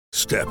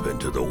Step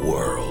into the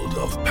world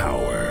of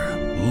power,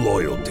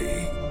 loyalty,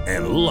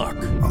 and luck.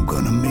 I'm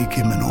gonna make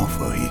him an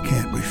offer he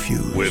can't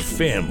refuse. With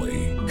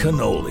family,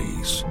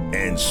 cannolis,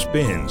 and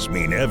spins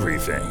mean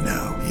everything.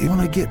 Now, you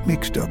wanna get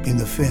mixed up in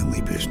the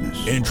family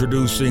business.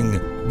 Introducing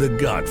The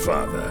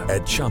Godfather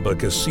at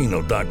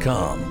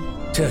ChumbaCasino.com.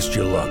 Test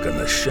your luck in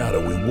the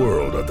shadowy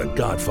world of The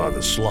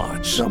Godfather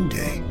slot.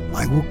 Someday,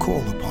 I will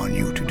call upon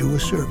you to do a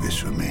service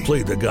for me.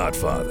 Play The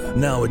Godfather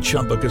now at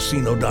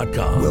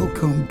ChumbaCasino.com.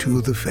 Welcome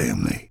to the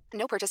family.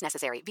 No purchase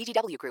necessary.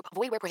 VGW Group.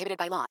 Void where prohibited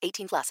by law.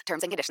 18 plus.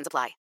 Terms and conditions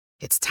apply.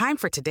 It's time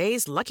for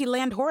today's Lucky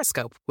Land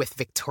horoscope with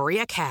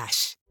Victoria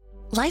Cash.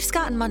 Life's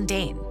gotten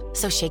mundane,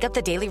 so shake up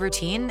the daily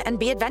routine and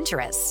be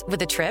adventurous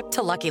with a trip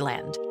to Lucky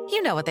Land.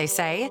 You know what they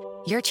say.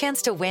 Your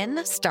chance to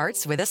win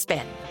starts with a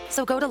spin.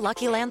 So go to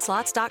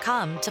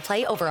LuckyLandSlots.com to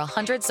play over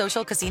 100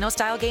 social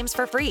casino-style games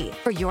for free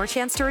for your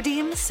chance to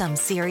redeem some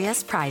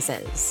serious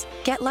prizes.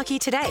 Get lucky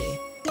today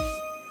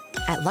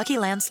at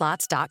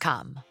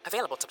LuckyLandSlots.com.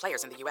 Available to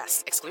players in the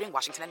U.S., excluding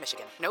Washington and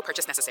Michigan. No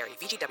purchase necessary.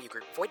 VGW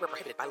Group. Void where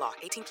prohibited by law.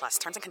 18 plus.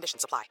 Terms and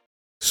conditions apply.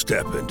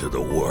 Step into the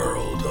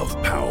world of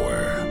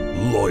power,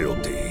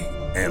 loyalty,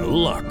 and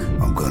luck.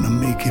 I'm gonna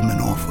make him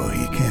an offer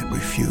he can't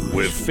refuse.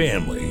 With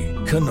family,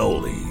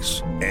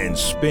 cannolis, and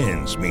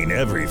spins mean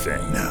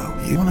everything. Now,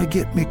 you wanna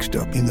get mixed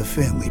up in the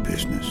family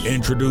business.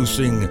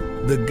 Introducing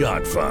The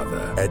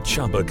Godfather at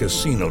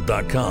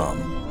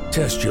ChumbaCasino.com.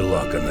 Test your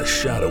luck in the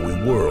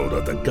shadowy world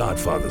of The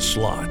Godfather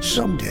slot.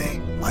 Someday,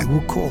 I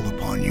will call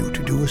upon you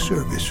to do a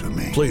service for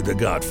me. Play The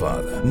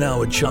Godfather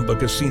now at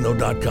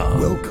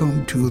ChumbaCasino.com.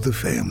 Welcome to the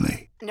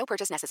family. No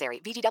purchase necessary.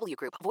 VGW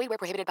Group. Void where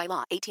prohibited by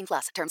law. 18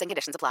 plus. Terms and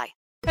conditions apply.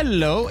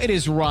 Hello, it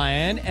is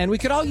Ryan, and we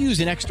could all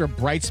use an extra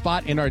bright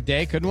spot in our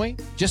day, couldn't we?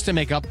 Just to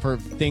make up for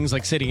things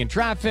like sitting in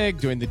traffic,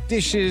 doing the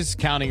dishes,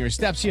 counting your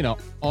steps, you know,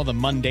 all the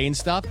mundane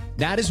stuff.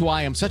 That is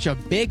why I'm such a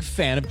big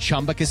fan of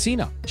Chumba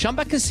Casino.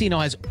 Chumba Casino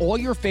has all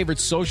your favorite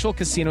social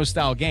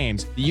casino-style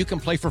games that you can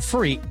play for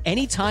free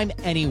anytime,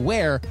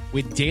 anywhere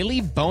with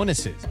daily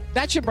bonuses.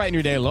 That should brighten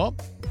your day a little.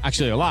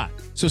 Actually, a lot.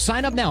 So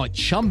sign up now at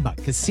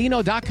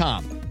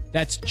ChumbaCasino.com.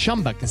 That's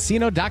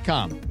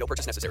ChumbaCasino.com. No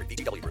purchase necessary.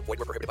 VGW Group. Void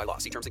where prohibited by law.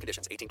 See terms and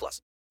conditions. 18 plus.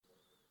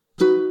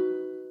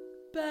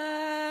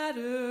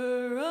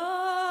 Batter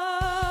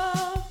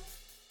up.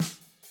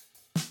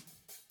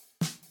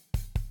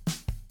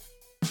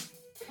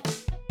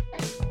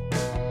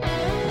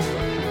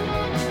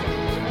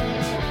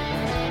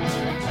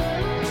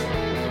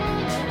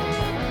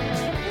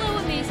 Hello,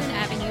 Amazing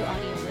Avenue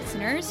audio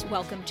listeners.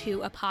 Welcome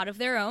to A Pod of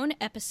Their Own,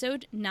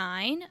 Episode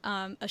 9,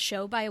 a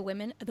show by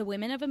the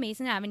women of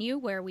Amazing Avenue,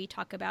 where we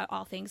talk about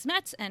all things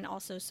Mets and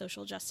also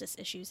social justice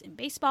issues in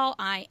baseball.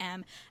 I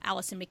am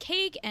Allison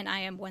McCaig, and I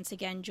am once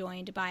again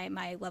joined by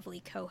my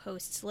lovely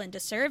co-hosts, Linda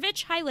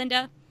Surovich. Hi,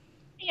 Linda.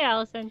 Hey,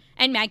 Allison.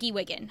 And Maggie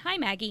Wiggin. Hi,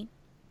 Maggie.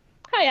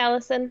 Hi,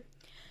 Allison.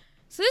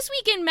 So this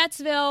week in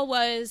Metsville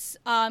was,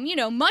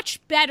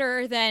 much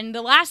better than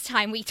the last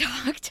time we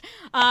talked,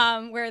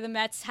 where the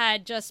Mets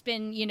had just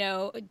been,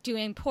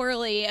 doing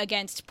poorly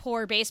against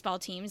poor baseball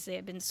teams. They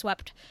had been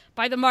swept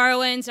by the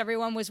Marlins.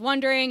 Everyone was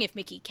wondering if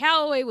Mickey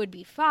Callaway would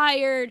be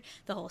fired.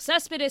 The whole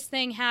Cespedes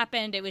thing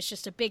happened. It was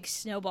just a big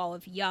snowball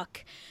of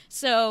yuck.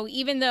 So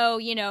even though,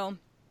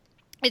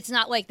 it's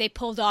not like they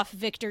pulled off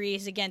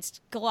victories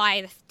against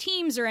Goliath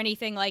teams or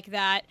anything like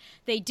that.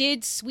 They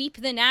did sweep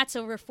the Nats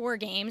over 4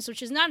 games,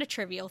 which is not a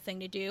trivial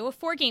thing to do. A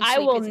 4-game sweep I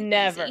will isn't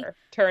never easy.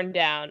 turn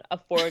down a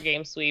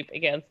 4-game sweep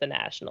against the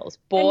Nationals.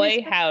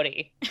 Boy,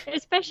 howdy.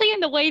 Especially in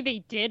the way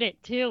they did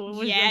it, too. It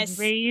was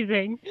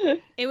amazing.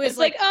 It was it's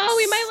like, oh,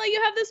 we might let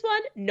you have this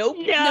one? Nope.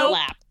 No.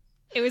 Slap.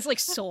 It was like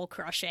soul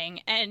crushing.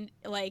 And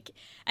I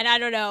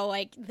don't know,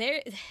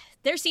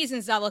 their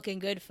season's not looking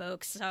good,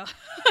 folks. So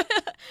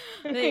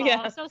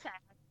So sad.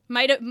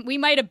 We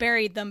might have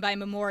buried them by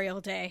Memorial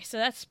Day. So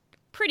that's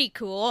pretty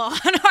cool on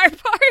our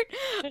part.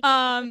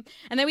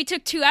 And then we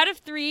took 2 out of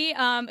 3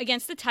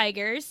 against the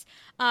Tigers.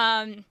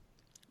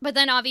 But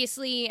then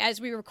obviously,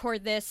 as we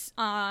record this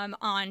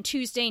on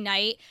Tuesday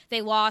night,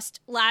 they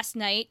lost last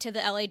night to the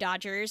LA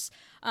Dodgers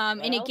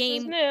in a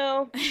game.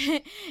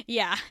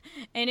 Yeah,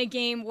 in a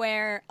game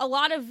where a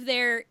lot of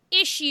their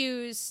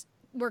issues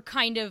were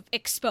kind of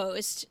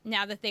exposed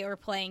now that they were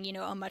playing,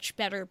 a much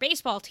better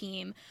baseball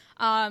team.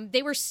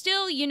 They were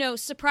still,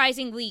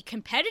 surprisingly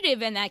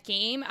competitive in that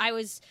game. I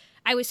was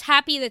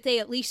happy that they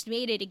at least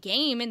made it a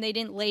game and they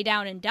didn't lay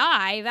down and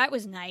die. That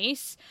was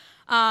nice.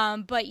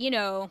 But,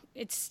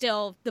 it's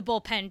still, the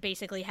bullpen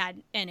basically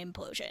had an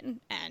implosion,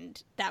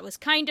 and that was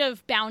kind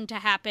of bound to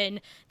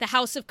happen. The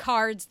house of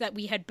cards that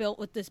we had built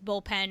with this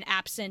bullpen,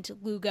 absent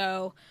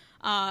Lugo,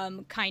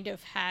 kind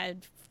of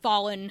had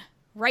fallen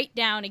right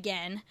down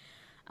again.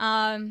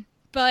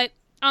 But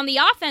on the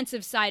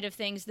offensive side of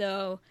things,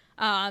 though,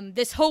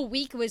 This whole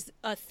week was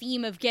a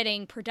theme of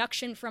getting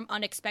production from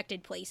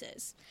unexpected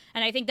places.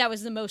 And I think that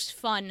was the most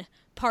fun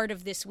part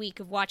of this week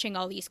of watching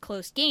all these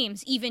close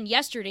games. Even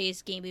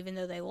yesterday's game, even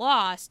though they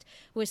lost,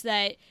 was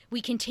that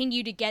we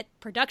continue to get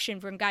production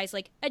from guys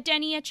like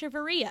Adeiny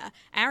Echeverria,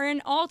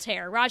 Aaron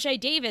Altair, Rajai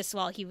Davis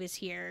while he was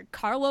here,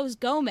 Carlos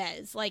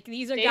Gomez. Like,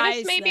 these are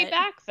guys Davis may be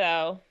back,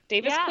 though.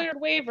 Davis cleared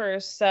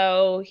waivers,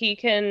 so he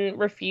can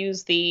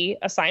refuse the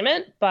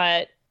assignment,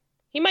 but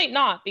he might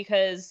not,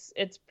 because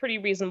it's pretty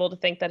reasonable to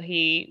think that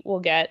he will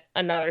get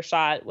another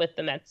shot with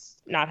the Mets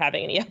not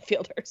having any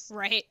outfielders.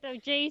 Right. So,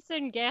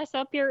 Jason, gas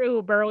up your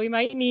Uber. We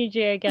might need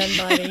you again,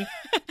 buddy.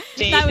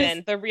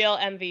 Jason, the real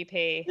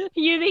MVP.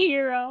 You're the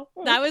hero.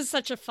 That was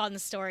such a fun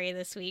story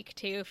this week,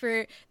 too.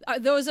 For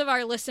those of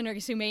our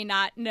listeners who may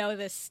not know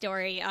this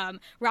story,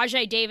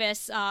 Rajai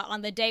Davis,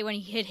 on the day when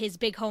he hit his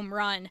big home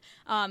run,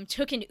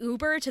 took an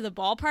Uber to the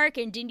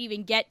ballpark and didn't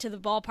even get to the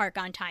ballpark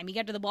on time. He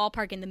got to the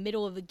ballpark in the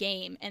middle of the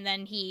game, and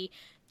then he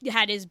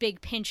had his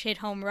big pinch hit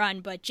home run,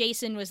 but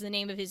Jason was the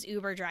name of his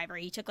Uber driver.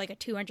 He took like a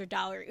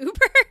 $200 Uber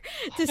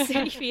to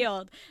Citi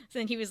Field. So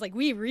then he was like,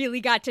 we really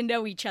got to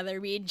know each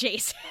other, me and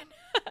Jason.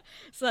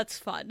 So that's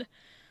fun.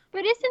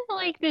 But isn't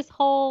like this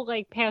whole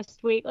like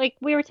past week, like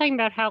we were talking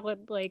about how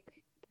like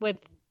with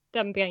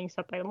them getting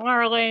stuck by the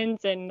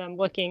Marlins and them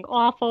looking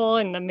awful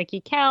and the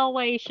Mickey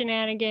Callaway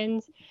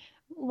shenanigans,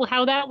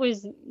 how that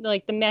was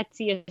like the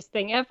Metsiest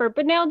thing ever.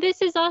 But now this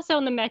is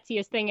also the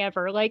Metsiest thing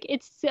ever. Like,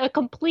 it's a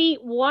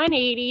complete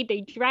 180.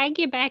 They drag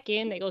you back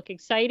in. They look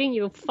exciting.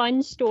 You have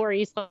fun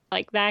stories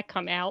like that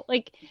come out.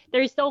 Like,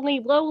 there's only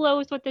low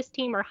lows with this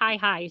team or high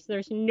highs.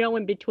 There's no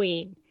in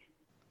between.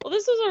 Well,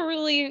 this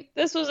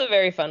was a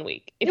very fun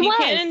week. If you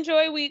can't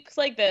enjoy weeks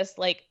like this,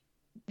 like,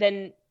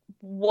 then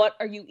what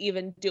are you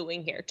even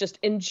doing here? Just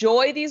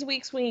enjoy these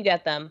weeks when you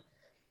get them.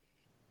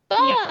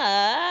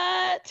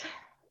 But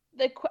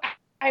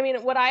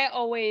what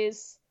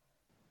always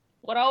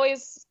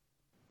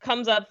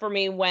comes up for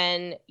me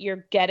when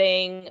you're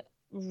getting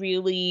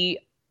really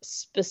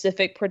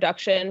specific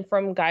production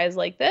from guys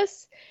like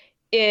this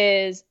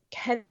is,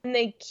 can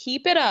they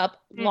keep it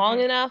up long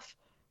enough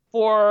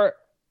for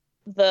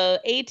the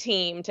A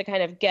team to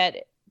kind of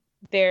get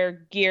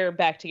their gear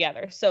back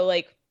together? So,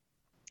 like,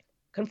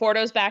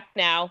 Conforto's back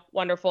now,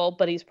 wonderful,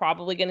 but he's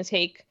probably going to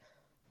take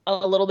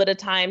a little bit of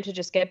time to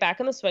just get back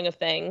in the swing of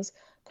things.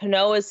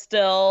 Cano is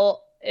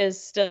still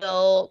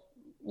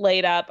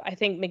laid up. I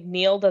think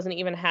McNeil doesn't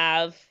even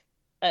have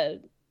a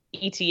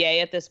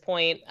ETA at this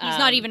point. He's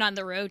not even on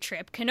the road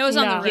trip. Cano's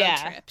on the road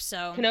trip.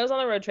 So Cano's on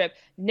the road trip.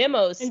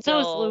 Nimmo's and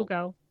still. so is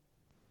Lugo.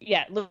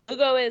 Yeah,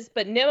 Lugo is,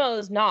 but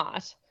Nimmo's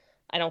not.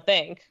 I don't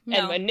think.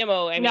 No. And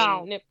Nimmo,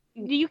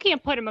 You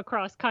can't put him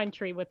across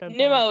country with a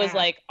Nimmo is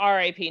like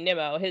R.I.P.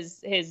 Nimmo.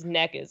 His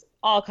neck is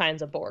all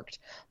kinds of borked.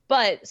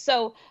 But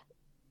so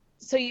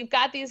you've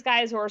got these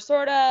guys who are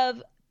sort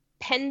of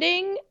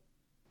pending,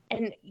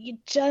 and you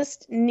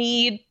just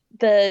need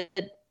the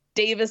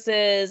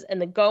Davises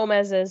and the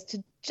Gomezes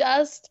to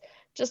just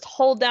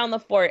hold down the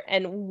fort.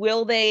 And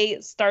will they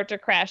start to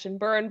crash and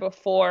burn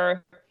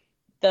before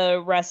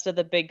the rest of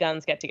the big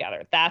guns get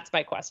together? That's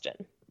my question.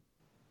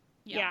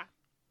 Yeah.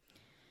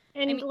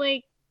 And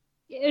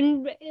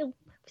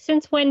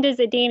since when does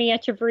Adeiny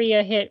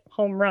Echeverria hit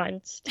home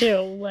runs too?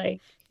 Like,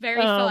 very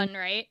fun,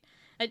 right?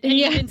 And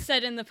he even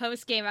said in the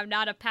post game, "I'm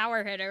not a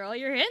power hitter." Well,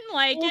 you're hitting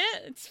like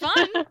it. It's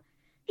fun.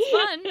 It's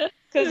fun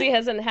because he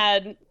hasn't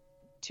had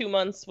 2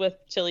 months with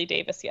Chili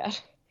Davis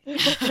yet.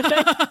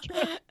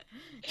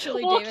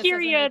 We'll hear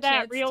you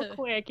that real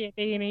quick,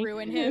 Adeiny.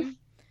 Ruin him.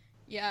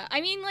 Yeah,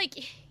 I mean, like,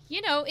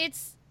 you know, it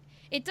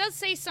does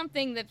say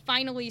something that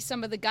finally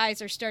some of the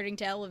guys are starting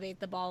to elevate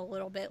the ball a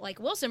little bit. Like,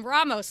 Wilson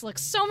Ramos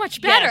looks so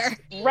much better.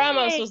 Yes.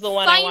 Ramos was the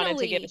one I wanted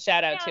to give a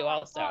shout out to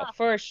also,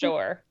 for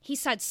sure.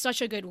 He's had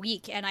such a good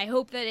week, and I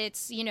hope that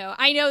it's, you know,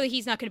 I know that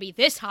he's not going to be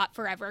this hot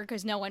forever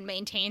because no one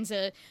maintains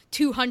a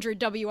 200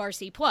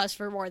 WRC plus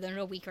for more than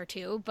a week or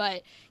two,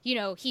 but, you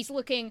know, he's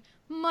looking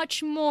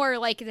much more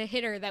like the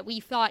hitter that we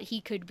thought he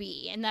could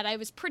be, and that I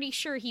was pretty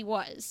sure he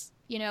was,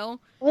 you know?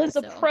 Well, his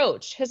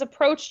approach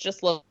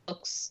just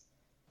looks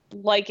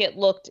like it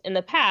looked in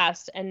the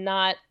past, and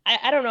not,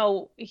 I don't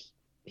know,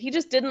 he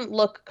just didn't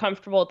look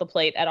comfortable at the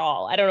plate at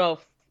all. I don't know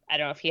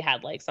if he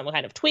had like some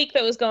kind of tweak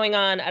that was going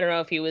on. I don't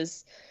know if he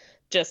was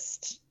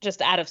just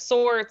out of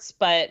sorts,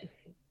 but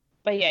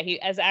yeah, he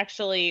as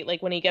actually,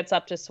 like, when he gets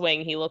up to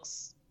swing, he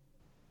looks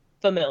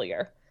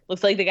familiar.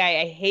 Looks like the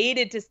guy I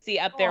hated to see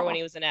up there when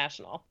he was a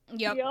National.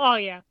 Yep. Oh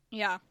yeah.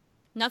 Yeah.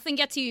 Nothing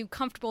gets you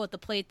comfortable at the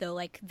plate though,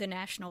 like the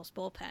Nationals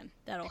bullpen.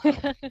 That'll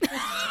help. Oh,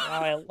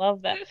 I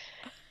love that.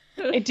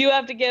 I do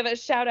have to give a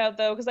shout out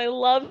though, because I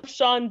love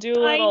Sean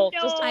Doolittle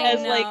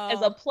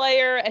as a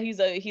player, and he's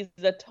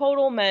a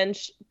total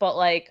mensch, but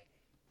like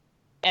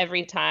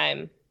every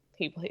time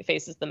he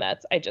faces the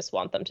Mets, I just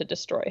want them to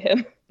destroy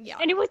him. Yeah.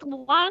 And it was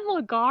Juan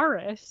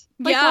Lagares.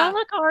 Juan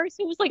Lagares,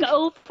 who was like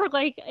 0 for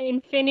like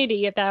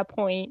infinity at that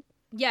point.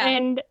 Yeah.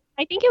 And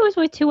I think it was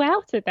with 2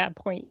 outs at that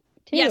point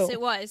too. Yes, it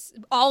was.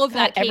 All of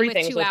that came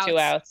with 2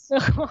 outs. 2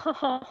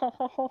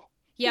 outs.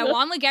 Yeah,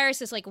 Juan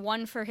Lagares is like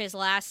 1 for his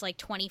last like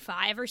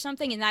 25 or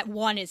something, and that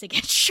 1 is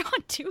against Sean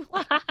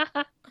Doolin.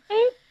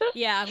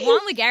 Yeah,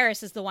 Juan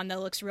Lagares is the one that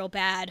looks real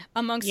bad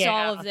amongst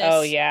all of this.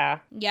 Oh, yeah.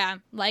 Yeah,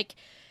 like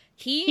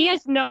he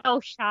has no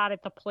shot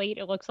at the plate.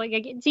 It looks like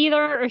it's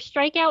either a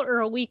strikeout or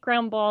a weak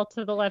ground ball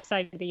to the left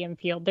side of the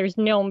infield. There's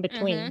no in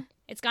between. Mm-hmm.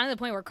 It's gotten to the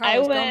point where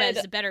Carlos Gomez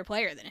is a better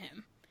player than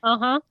him.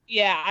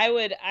 Yeah,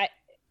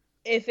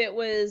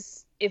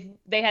 if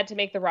they had to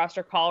make the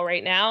roster call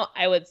right now,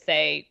 I would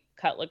say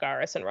cut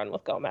Lagares and run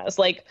with Gomez.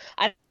 Like,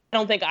 I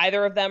don't think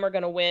either of them are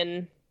going to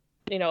win,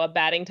 a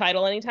batting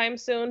title anytime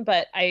soon,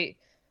 but I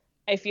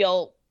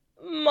feel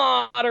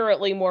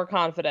moderately more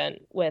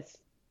confident with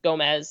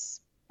Gomez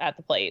at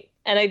the plate.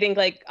 And I think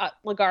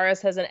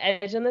Lagares has an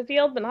edge in the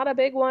field, but not a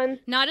big one.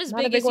 Not as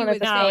big as you would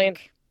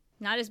think.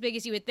 Not as big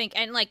as you would think.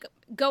 And like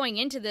going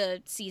into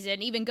the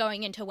season, even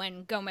going into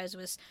when Gomez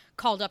was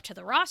called up to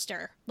the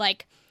roster,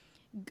 like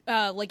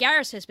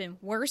Lagares has been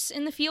worse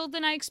in the field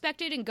than I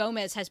expected, and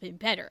Gomez has been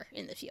better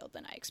in the field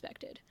than I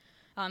expected.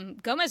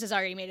 Gomez has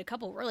already made a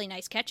couple really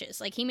nice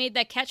catches. Like he made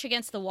that catch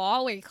against the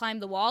wall where he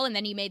climbed the wall, and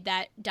then he made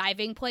that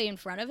diving play in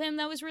front of him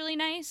that was really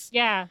nice.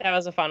 Yeah. That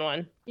was a fun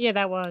one. Yeah,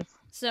 that was.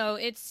 So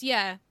it's,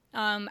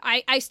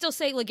 I still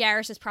say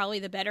Lagares is probably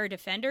the better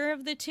defender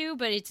of the two,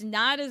 but it's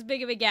not as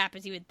big of a gap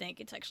as you would think.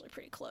 It's actually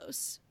pretty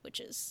close, which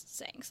is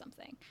saying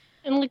something.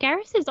 And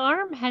Lagares'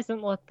 arm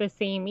hasn't looked the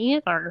same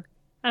either.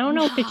 I don't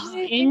know if it's just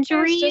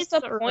injuries. There's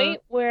just a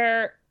point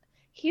where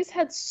he's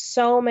had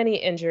so many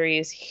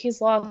injuries. He's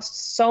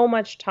lost so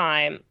much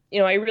time.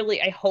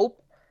 I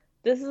hope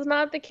this is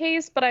not the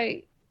case, but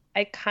I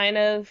kind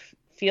of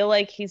feel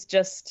like he's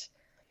just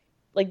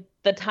like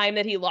the time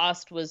that he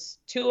lost was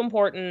too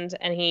important,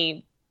 and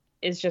he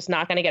is just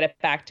not going to get it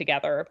back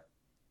together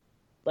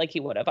like he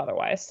would have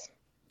otherwise.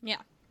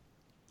 Yeah.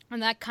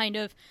 And that kind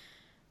of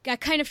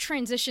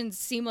transitions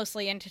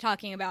seamlessly into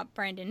talking about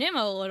Brandon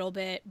Nimmo a little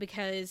bit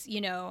because,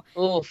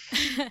 Oof.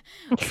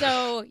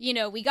 So,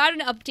 we got an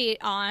update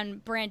on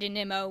Brandon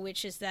Nimmo,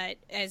 which is that,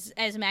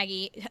 as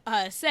Maggie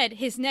said,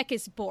 his neck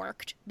is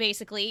borked,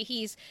 basically.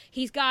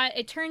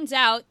 It turns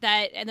out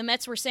that, and the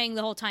Mets were saying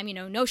the whole time,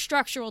 no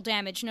structural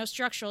damage.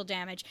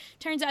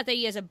 Turns out that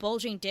he has a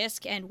bulging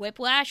disc and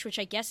whiplash, which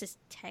I guess is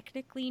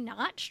technically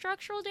not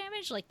structural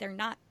damage. Like, they're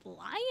not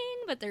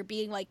lying, but they're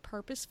being, like,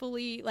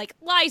 purposefully, like,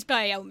 lies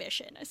by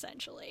omission,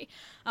 essentially.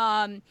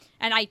 And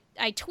I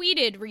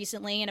tweeted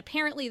recently, and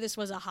apparently this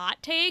was a hot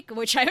take,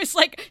 which I was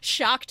like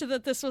shocked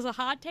that this was a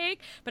hot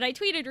take, but I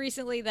tweeted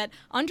recently that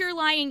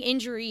underlying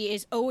injury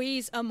is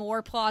always a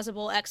more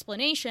plausible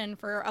explanation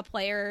for a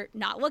player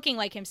not looking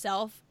like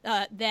himself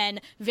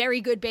than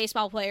very good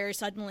baseball player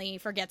suddenly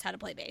forgets how to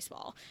play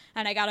baseball.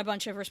 And I got a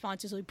bunch of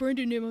responses like,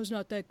 Brandon Nimmo's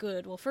not that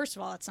good. Well, first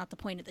of all, that's not the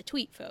point of the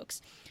tweet,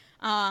 folks.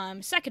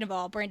 Second of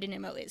all, Brandon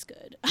Nimmo is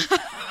good.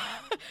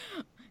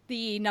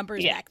 The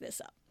numbers back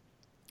this up.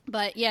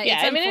 But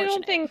it's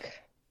unfortunate.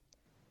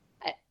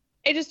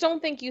 I just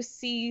don't think you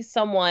see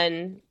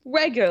someone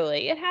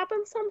regularly. It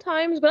happens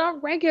sometimes, but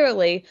not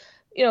regularly.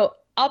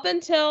 Up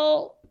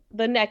until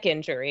the neck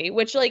injury,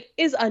 which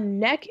is a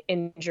neck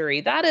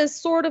injury, that is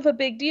sort of a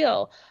big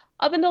deal.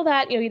 Up until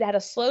that, he'd had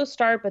a slow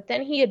start, but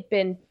then he had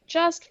been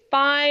just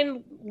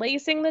fine,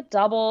 lacing the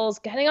doubles,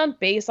 getting on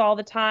base all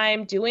the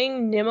time,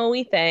 doing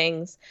Nimmo-y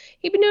things.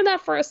 He'd been doing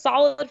that for a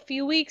solid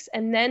few weeks,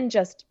 and then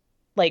just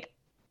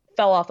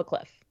fell off a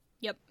cliff.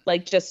 Yep.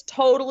 Just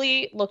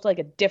totally looked like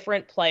a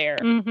different player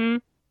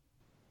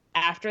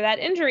after that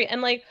injury.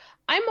 And I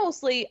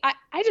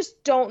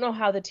just don't know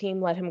how the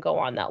team let him go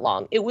on that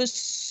long. It was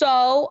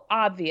so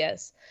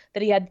obvious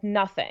that he had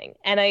nothing.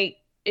 And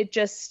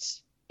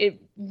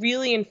it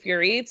really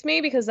infuriates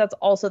me because that's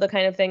also the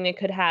kind of thing that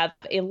could have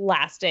a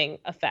lasting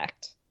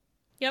effect.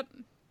 Yep.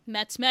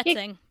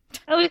 Metsing.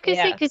 I was going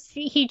to say, because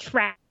he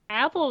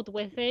traveled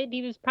with it.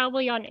 He was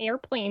probably on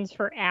airplanes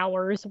for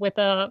hours with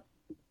a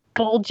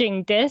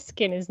bulging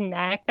disc in his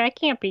neck. That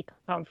can't be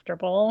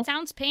comfortable.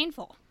 Sounds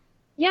painful.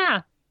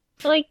 Yeah.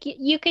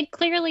 You could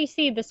clearly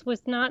see this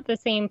was not the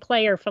same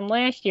player from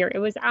last year. It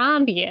was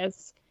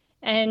obvious.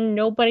 And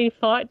nobody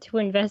thought to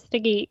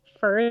investigate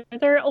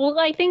further. Well,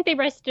 I think they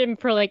rested him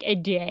for a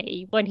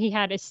day when he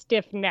had a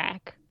stiff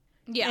neck.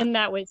 Yeah. And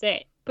that was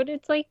it. But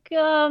it's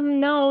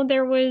no,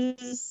 there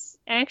was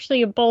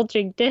actually a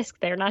bulging disc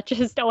there, not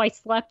just, I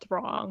slept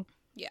wrong.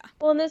 Yeah.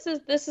 Well, and this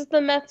is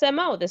the Mets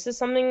MO. This is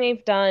something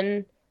they've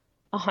done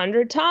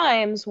 100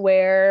 times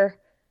where,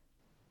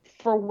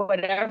 for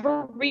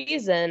whatever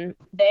reason,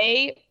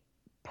 they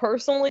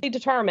personally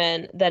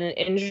determine that an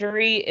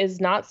injury is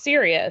not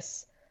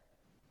serious.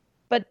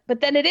 But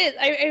then it is.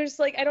 I was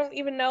I don't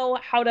even know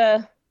how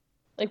to,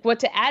 what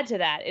to add to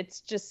that.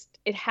 It's just,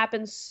 it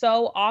happens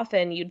so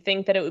often. You'd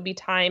think that it would be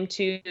time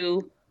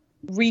to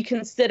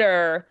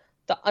reconsider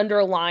the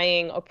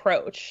underlying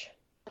approach.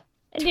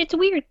 And it's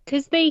weird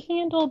because they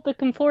handled the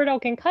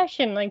Conforto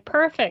concussion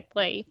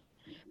perfectly.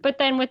 But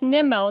then with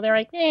Nimmo, they're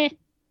eh.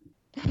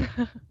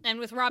 And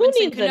with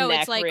Robinson Cano,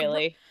 it's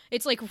really?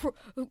 It's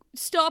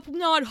stop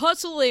not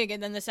hustling.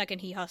 And then the second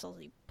he hustles,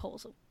 he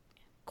pulls a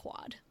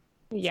quad.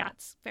 Yeah.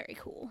 That's very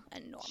cool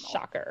and normal.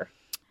 Shocker.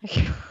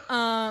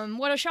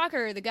 What a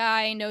shocker. The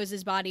guy knows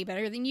his body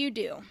better than you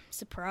do.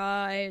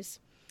 Surprise.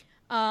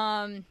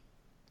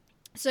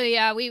 So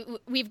yeah,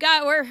 we've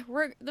got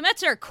the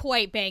Mets are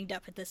quite banged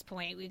up at this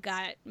point. We've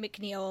got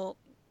McNeil,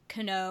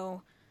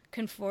 Cano,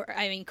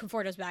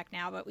 Conforto's back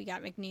now, but we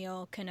got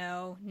McNeil,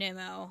 Cano,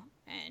 Nimmo,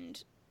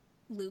 and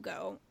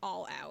Lugo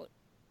all out.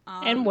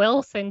 And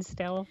Wilson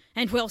still.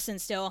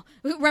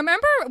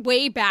 Remember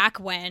way back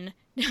when,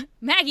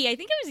 Maggie, I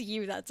think it was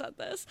you that said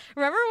this.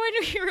 Remember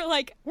when we were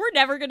like, we're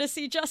never going to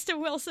see Justin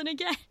Wilson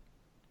again?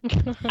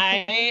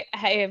 I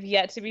have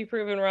yet to be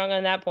proven wrong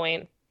on that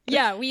point.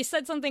 Yeah, we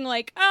said something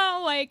like,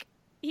 oh, like,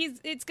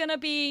 it's going to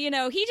be,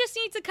 he just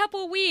needs a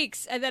couple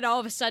weeks. And then all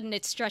of a sudden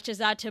it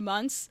stretches out to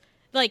months.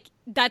 Like,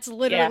 that's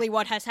literally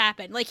what has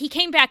happened. Like, he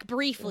came back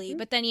briefly,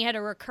 but then he had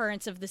a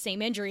recurrence of the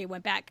same injury,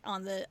 went back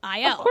on the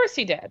IL. Of course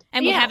he did.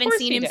 And we haven't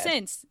seen him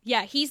since.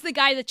 Yeah, he's the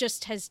guy that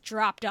just has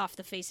dropped off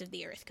the face of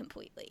the earth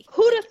completely.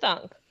 Who'd have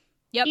thunk?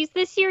 Yep. He's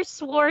this year's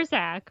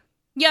Swarzak.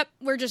 Yep,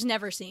 we're just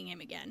never seeing him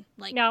again.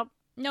 Like,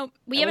 Nope,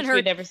 we haven't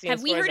heard.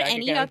 Have we heard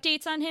any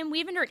updates on him? We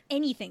haven't heard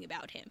anything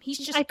about him. He's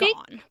just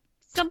gone.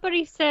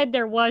 Somebody said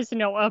there was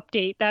no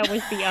update. That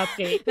was the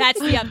update. That's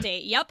the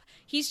update. Yep.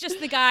 He's just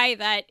the guy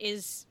that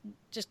is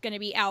just going to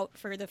be out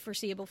for the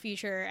foreseeable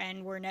future,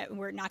 and we're not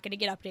going to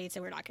get updates,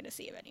 and we're not going to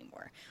see him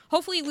anymore.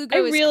 Hopefully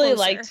Lugo is really closer.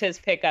 liked his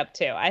pickup,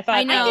 too. I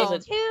thought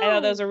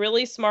that was a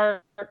really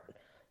smart,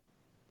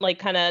 like,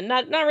 kind of,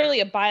 not really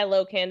a buy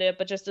low candidate,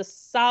 but just a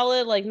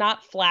solid, like,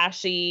 not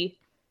flashy,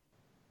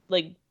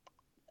 like,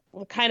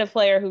 kind of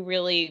player who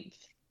really,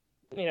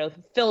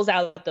 fills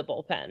out the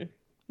bullpen.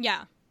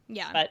 Yeah.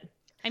 But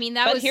I mean,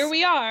 here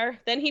we are.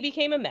 Then he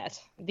became a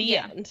Met. The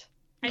end.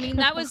 I mean,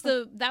 that was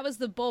the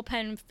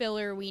bullpen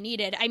filler we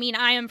needed. I mean,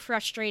 I am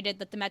frustrated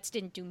that the Mets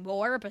didn't do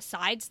more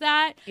besides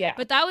that. Yeah.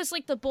 But that was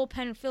like the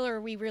bullpen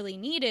filler we really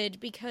needed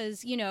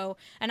because, and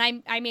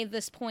I made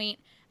this point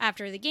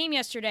after the game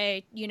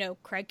yesterday,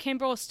 Craig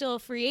Kimbrell is still a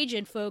free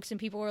agent, folks, and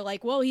people were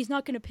like, well, he's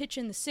not going to pitch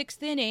in the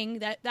 6th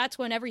inning. That's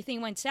when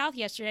everything went south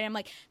yesterday. I'm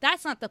like,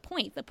 that's not the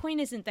point. The point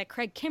isn't that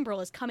Craig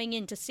Kimbrell is coming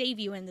in to save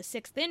you in the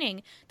 6th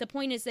inning. The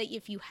point is that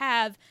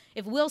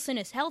if Wilson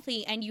is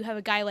healthy and you have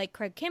a guy like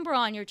Craig Kimbrell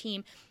on your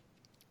team,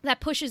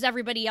 that pushes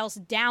everybody else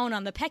down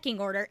on the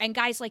pecking order, and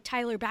guys like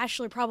Tyler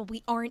Batchelor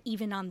probably aren't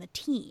even on the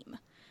team.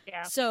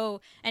 Yeah.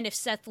 So, and if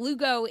Seth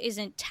Lugo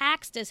isn't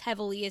taxed as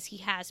heavily as he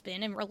has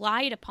been and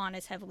relied upon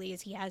as heavily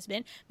as he has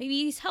been,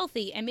 maybe he's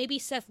healthy, and maybe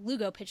Seth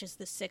Lugo pitches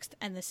the 6th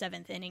and the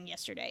 7th inning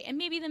yesterday, and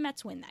maybe the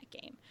Mets win that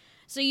game.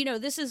 So,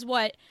 this is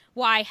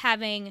why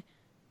having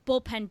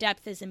bullpen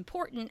depth is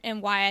important,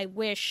 and why I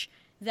wish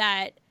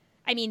that,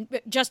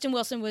 Justin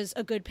Wilson was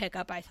a good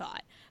pickup, I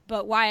thought,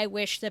 but why I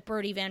wish that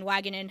Brodie Van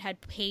Wagenen had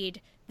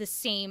paid the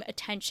same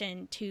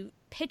attention to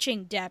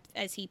pitching depth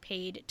as he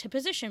paid to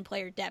position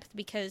player depth,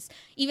 because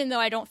even though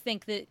I don't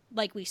think that,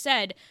 like we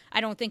said,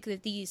 I don't think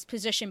that these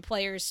position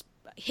players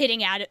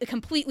hitting at it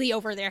completely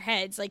over their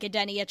heads like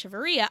Adeiny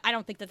Echeverria, I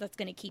don't think that that's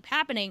going to keep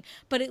happening,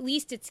 but at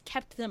least it's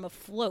kept them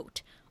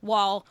afloat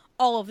while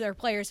all of their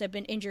players have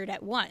been injured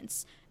at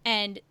once.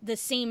 And the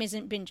same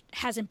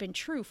hasn't been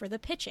true for the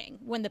pitching.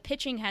 When the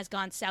pitching has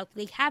gone south,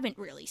 they haven't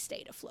really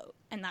stayed afloat,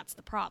 and that's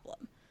the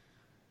problem.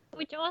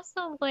 Which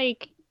also,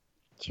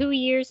 2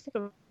 years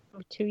ago,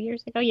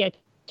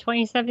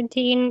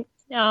 2017,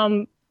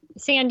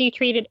 Sandy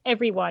treated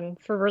everyone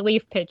for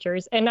relief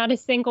pitchers, and not a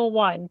single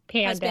one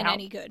panned out. Has been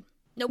any good.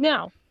 Nope.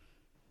 No.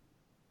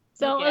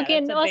 So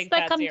again, that's a also big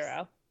that comes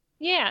zero.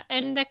 Yeah,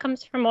 and that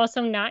comes from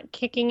also not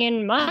kicking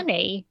in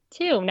money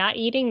too, not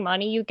eating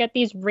money. You get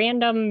these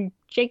random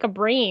Jacob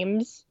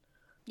Reams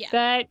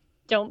that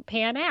don't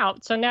pan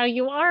out. So now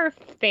you are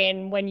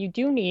thin when you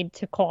do need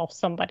to call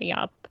somebody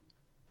up.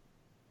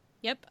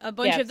 Yep, a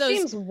bunch of those. It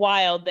seems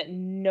wild that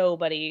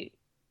nobody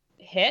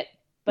hit,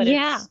 but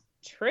it's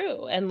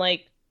true. And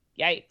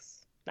yikes,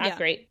 not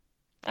great.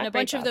 And a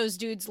bunch of those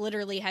dudes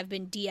literally have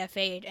been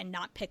DFA'd and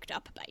not picked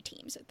up by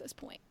teams at this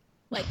point.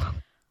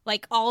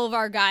 Like all of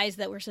our guys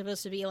that were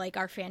supposed to be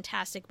our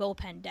fantastic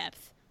bullpen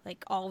depth,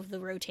 all of the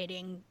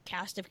rotating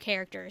cast of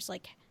characters,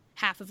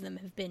 half of them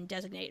have been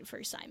designated for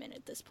assignment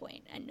at this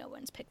point, and no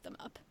one's picked them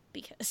up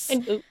because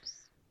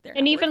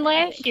and even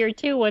last year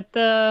too with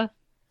the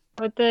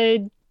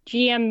GM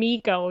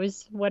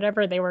Migos,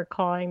 whatever they were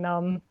calling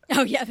them.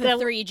 Oh yeah, the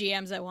 3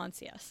 GMs at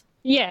once. Yes.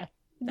 Yeah,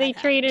 they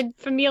traded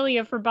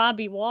Familia for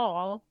Bobby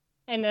Wall,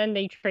 and then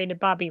they traded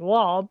Bobby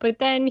Wall, but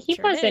then he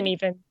wasn't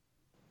even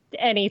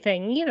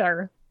anything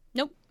either.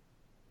 Nope.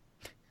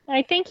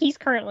 I think he's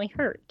currently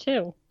hurt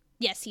too.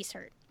 Yes, he's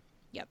hurt.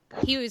 Yep.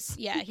 He was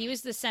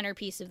the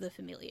centerpiece of the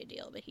Familia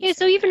deal, but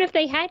so even if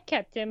they had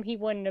kept him, he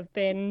wouldn't have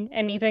been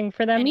anything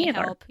for them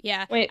either. Help.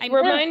 Yeah. Wait,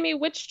 remind me,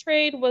 which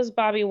trade was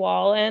Bobby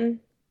Wall in?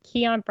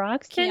 Keon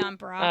Broxton?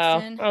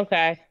 Oh,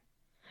 okay.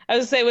 I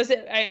was gonna say, was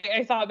it?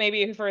 I thought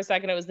maybe for a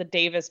second it was the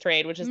Davis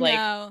trade, which is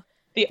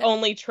the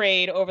only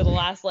trade over the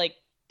last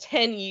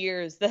 10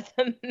 years that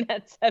the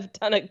Mets have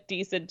done a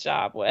decent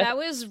job with. That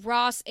was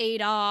Ross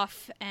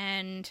Adolph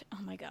and,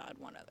 oh my God,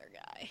 one other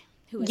guy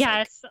who was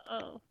yes.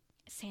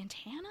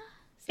 Santana?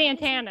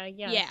 Santana,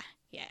 yes.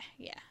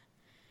 Yeah.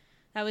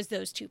 That was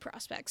those two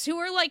prospects who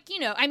were like,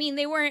 I mean,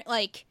 they weren't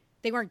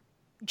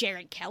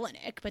Jared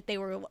Kelenic, but they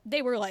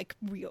were like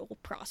real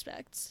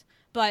prospects.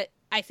 But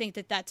I think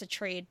that that's a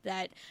trade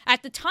that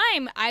at the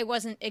time I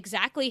wasn't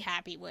exactly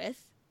happy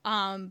with.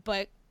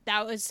 But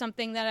that was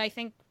something that I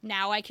think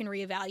now I can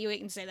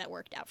reevaluate and say that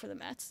worked out for the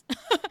Mets.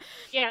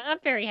 Yeah, I'm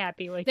very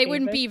happy with they Davis.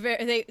 wouldn't be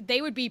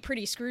they would be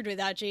pretty screwed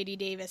without JD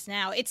Davis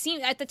now. It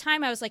seemed at the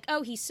time I was like,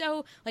 oh, he's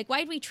so like,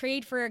 why'd we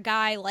trade for a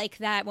guy like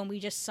that when we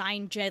just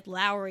signed Jed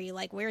Lowry?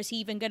 Like, where's he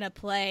even gonna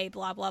play?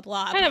 Blah blah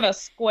blah. Kind of a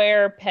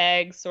square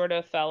peg sort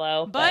of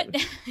fellow, but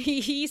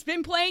he's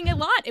been playing a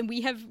lot, and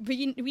we have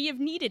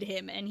needed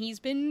him, and he's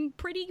been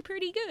pretty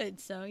good.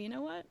 So you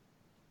know what?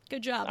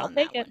 Good job on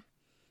that one.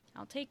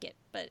 I'll take it.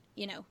 But,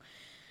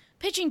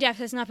 pitching depth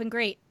has not been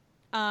great.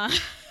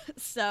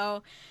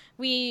 So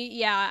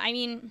I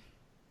mean,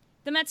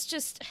 the Mets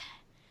just,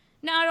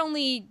 not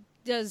only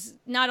is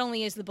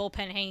the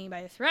bullpen hanging by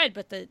a thread,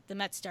 but the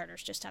Mets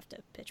starters just have to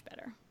pitch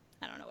better.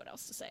 I don't know what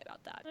else to say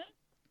about that.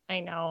 I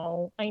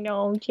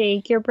know,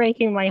 Jake, you're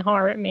breaking my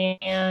heart,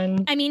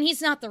 man. I mean,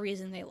 he's not the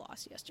reason they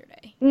lost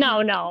yesterday.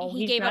 No,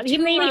 he gave not. up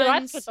 2 runs. He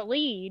left with the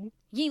lead.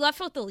 He left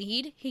with the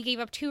lead. He gave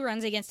up 2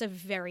 runs against a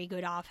very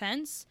good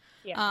offense.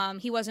 Yeah.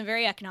 He wasn't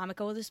very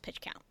economical with his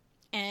pitch count.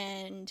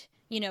 And,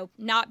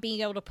 not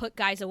being able to put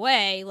guys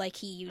away like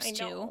he used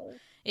to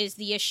is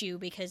the issue,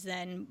 because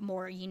then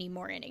you need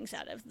more innings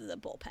out of the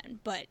bullpen.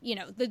 But,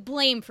 the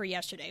blame for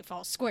yesterday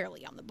falls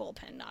squarely on the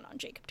bullpen, not on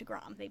Jacob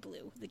deGrom. They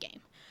blew the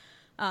game.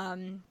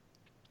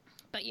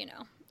 But,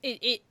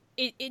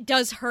 it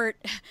does hurt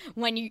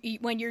when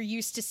you're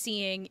used to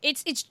seeing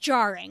it's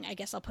jarring, I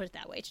guess I'll put it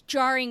that way. It's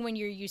jarring when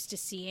you're used to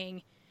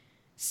seeing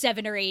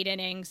 7 or 8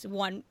 innings,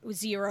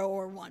 1-0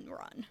 or 1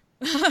 run.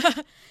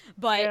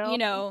 But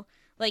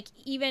like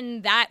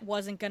even that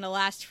wasn't gonna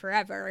last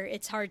forever.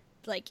 It's hard,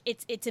 like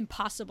it's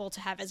impossible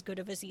to have as good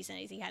of a season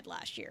as he had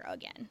last year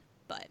again.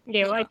 But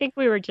I think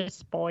we were just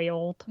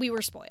spoiled. We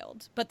were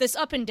spoiled. But this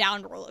up and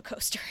down roller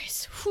coaster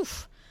is whew.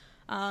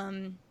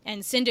 And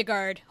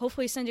Syndergaard,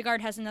 hopefully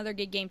Syndergaard has another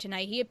good game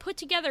tonight. He had put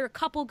together a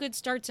couple good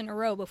starts in a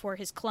row before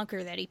his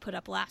clunker that he put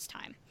up last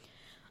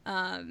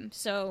time.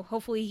 So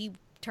hopefully he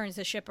turns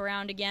the ship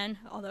around again,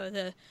 although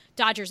the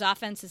Dodgers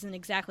offense isn't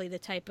exactly the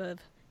type of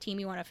team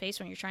you want to face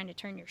when you're trying to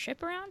turn your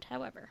ship around.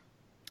 However,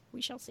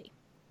 we shall see.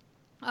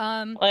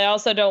 I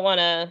also don't want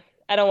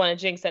to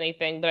jinx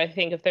anything, but I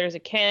think if there's a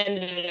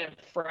candidate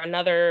for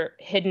another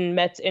hidden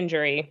Mets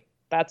injury,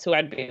 that's who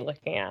I'd be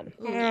looking at.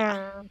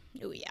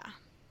 Ooh, yeah.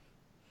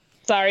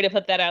 Sorry to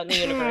put that out in the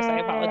universe.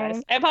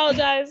 I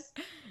apologize.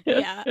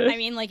 Yeah, I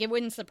mean, like, it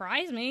wouldn't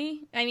surprise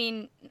me. I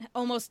mean,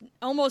 almost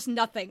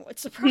nothing would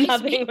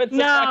surprise me.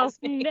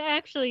 Me.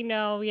 Actually,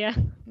 no, yeah.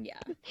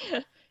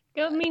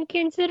 I mean,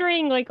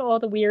 considering, like, all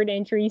the weird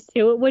injuries,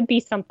 too, it would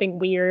be something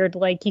weird,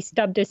 like he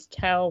stubbed his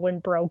toe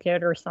and broke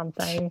it or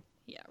something.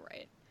 Yeah,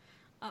 right.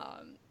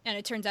 And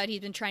it turns out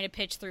he's been trying to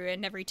pitch through it,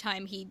 and every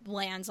time he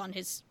lands on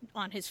his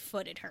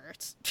foot, it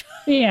hurts.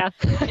 Yeah.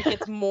 It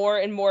gets more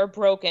and more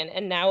broken,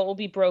 and now it will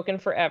be broken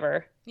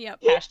forever.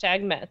 Yep.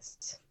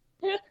 #Mets.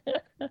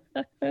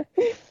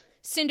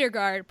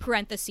 Syndergaard,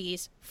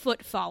 parentheses,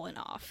 foot fallen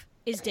off,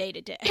 is day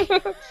to day.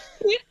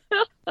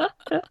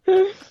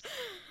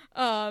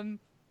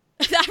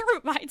 That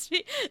reminds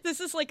me,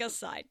 this is like a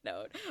side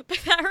note, but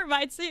that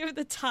reminds me of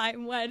the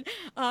time when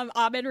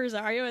Ahmed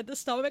Rosario had the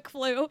stomach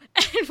flu,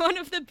 and one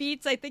of the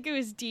beats, I think it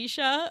was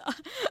Disha,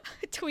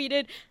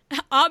 tweeted,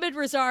 Ahmed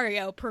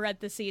Rosario,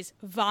 parentheses,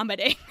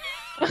 vomiting.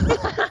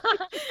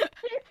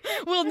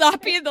 Will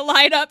not be in the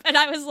lineup, and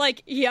I was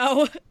like,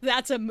 yo,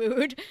 that's a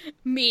mood.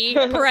 Me,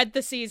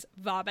 parentheses,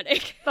 vomiting.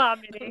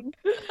 Vomiting.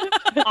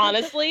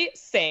 Honestly,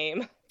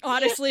 same.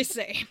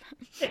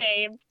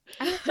 Same.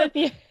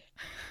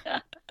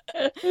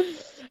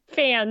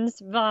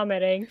 Fans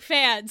vomiting.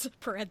 Fans,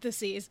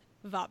 parentheses,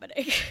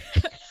 vomiting.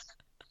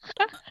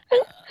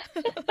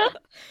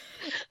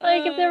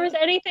 Like, if there was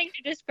anything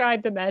to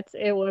describe the Mets,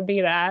 it would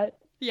be that.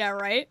 Yeah,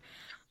 right?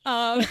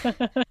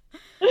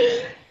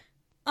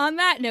 On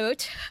that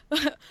note,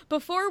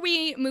 before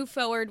we move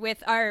forward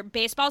with our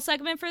baseball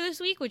segment for this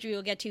week, which we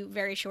will get to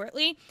very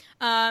shortly,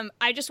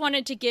 I just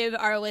wanted to give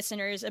our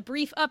listeners a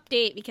brief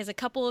update because a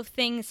couple of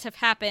things have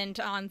happened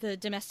on the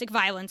domestic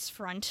violence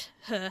front,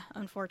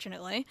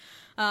 unfortunately.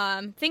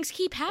 Things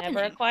keep happening.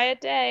 Never a quiet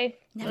day.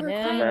 Never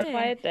a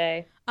quiet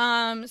day.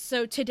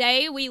 So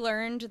today we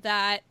learned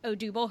that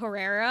Odubel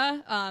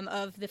Herrera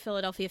of the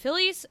Philadelphia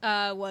Phillies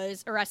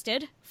was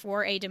arrested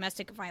for a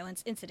domestic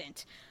violence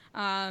incident.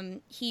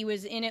 He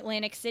was in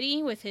Atlantic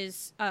City with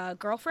his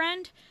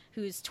girlfriend,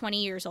 who's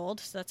 20 years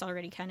old, so that's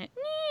already kind of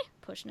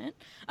pushing it.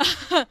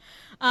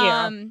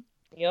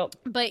 Yep.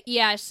 But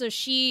yeah, so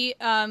she,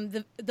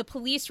 the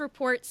police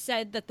report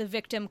said that the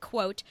victim,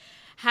 quote,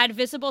 had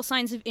visible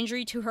signs of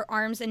injury to her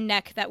arms and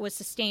neck that was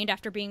sustained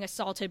after being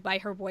assaulted by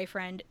her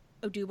boyfriend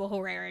Odubel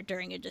Herrera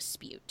during a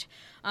dispute.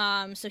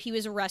 So he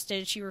was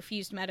arrested. She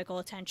refused medical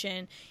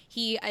attention.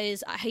 He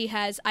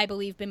has, I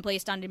believe, been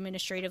placed on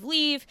administrative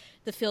leave.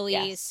 The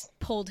Phillies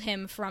pulled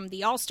him from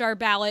the All-Star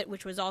ballot,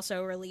 which was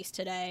also released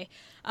today,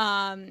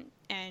 and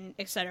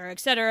et cetera, et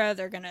cetera.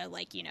 They're going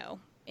to,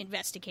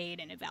 investigate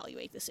and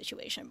evaluate the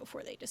situation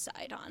before they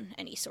decide on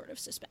any sort of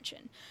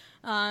suspension.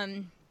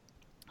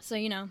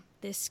 So,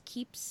 this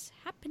keeps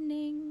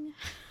happening.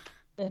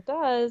 It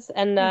does.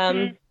 And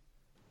I'm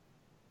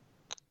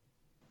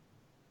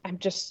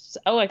just,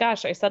 oh my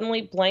gosh, I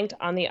suddenly blanked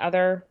on the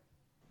other.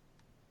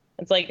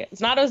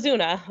 It's not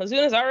Ozuna.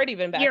 Ozuna's already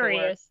been back.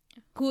 Urias.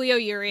 Julio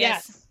Urias.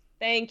 Yes.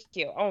 Thank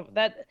you. Oh,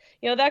 that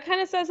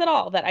kind of says it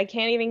all, that I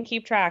can't even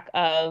keep track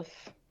of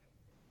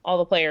all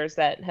the players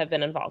that have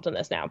been involved in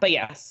this now. But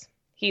yes,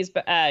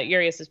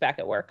 Urias is back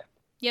at work.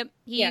 Yep.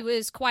 He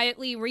was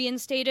quietly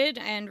reinstated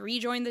and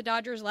rejoined the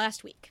Dodgers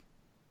last week.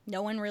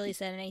 No one really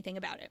said anything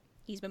about it.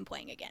 He's been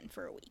playing again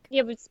for a week.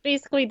 Yeah, but it's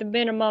basically the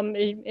minimum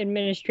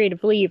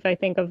administrative leave, I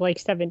think, of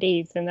 7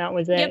 days, and that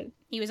was it. Yep.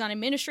 He was on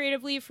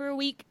administrative leave for a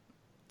week.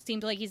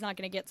 Seems like he's not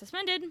going to get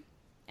suspended.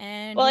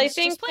 And well, I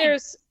think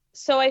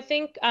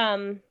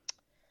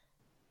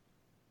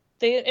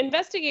the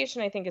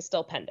investigation, I think, is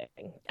still pending.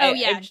 Oh,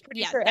 yeah. I'm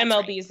pretty sure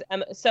MLB's.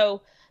 Right.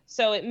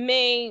 So it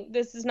may.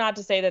 This is not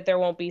to say that there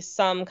won't be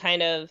some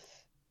kind of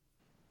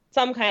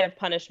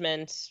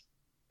punishment,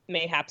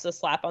 mayhaps a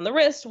slap on the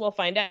wrist. We'll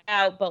find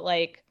out. But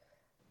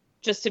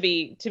just to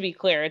be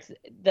clear, it's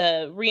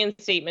the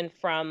reinstatement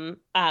from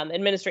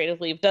administrative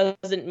leave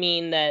doesn't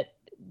mean that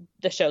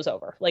the show's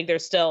over.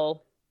 There's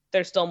still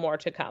more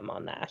to come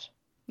on that.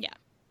 Yeah.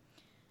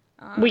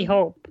 We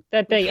hope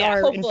that they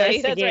are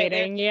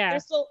investigating. That's right.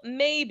 There's still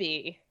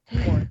maybe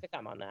more to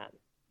come on that.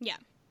 Yeah.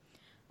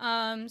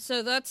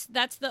 So that's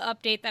the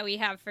update that we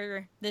have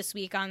for this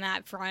week on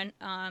that front.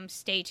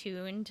 Stay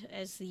tuned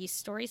as these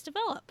stories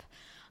develop.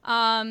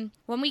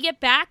 When we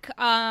get back,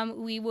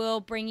 we will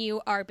bring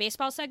you our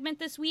baseball segment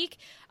this week,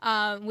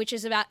 which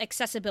is about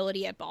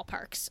accessibility at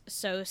ballparks.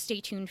 So stay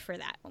tuned for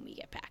that when we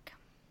get back.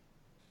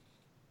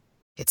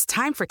 It's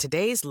time for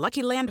today's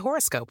Lucky Land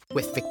horoscope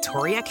with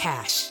Victoria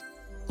Cash.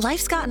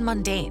 Life's gotten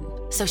mundane,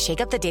 so shake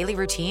up the daily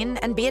routine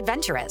and be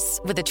adventurous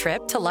with a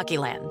trip to Lucky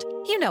Land.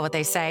 You know what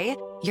they say,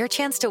 your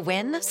chance to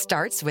win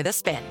starts with a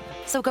spin.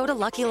 So go to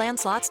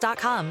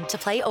LuckyLandSlots.com to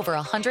play over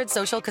 100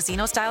 social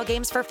casino-style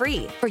games for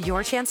free for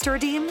your chance to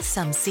redeem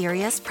some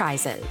serious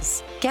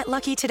prizes. Get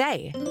lucky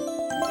today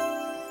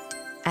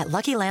at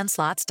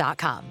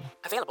LuckyLandSlots.com.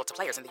 Available to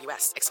players in the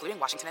U.S., excluding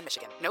Washington and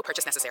Michigan. No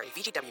purchase necessary.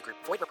 VGW Group.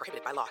 Void where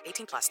prohibited by law.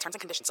 18+. Terms and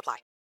conditions apply.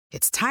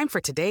 It's time for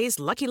today's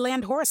Lucky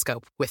Land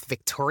horoscope with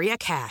Victoria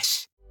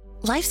Cash.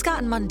 Life's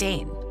gotten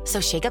mundane,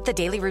 so shake up the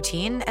daily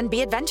routine and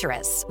be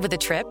adventurous with a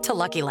trip to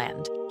Lucky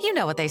Land. You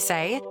know what they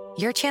say,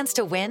 your chance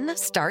to win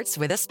starts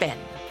with a spin.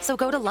 So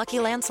go to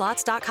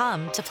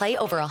LuckyLandSlots.com to play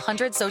over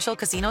 100 social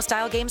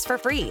casino-style games for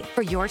free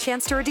for your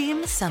chance to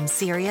redeem some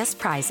serious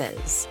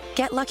prizes.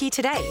 Get lucky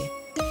today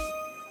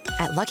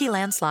at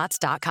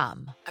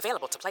LuckyLandSlots.com.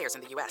 Available to players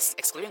in the U.S.,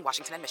 excluding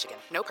Washington and Michigan.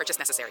 No purchase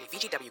necessary.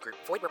 VGW Group.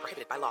 Void where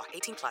prohibited by law.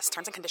 18+.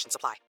 Terms and conditions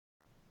apply.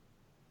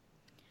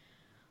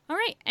 All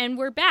right, and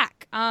we're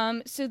back.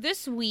 So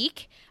this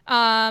week,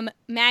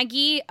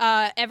 Maggie,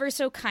 ever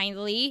so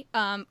kindly,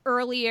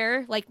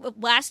 earlier,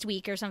 last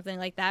week or something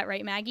like that,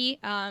 right, Maggie?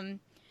 It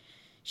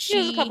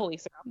was a couple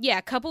weeks ago. Yeah,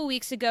 a couple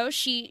weeks ago,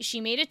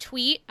 she made a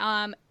tweet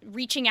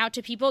reaching out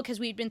to people because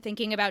we'd been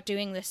thinking about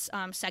doing this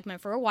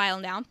segment for a while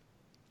now.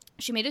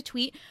 She made a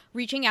tweet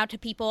reaching out to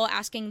people,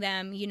 asking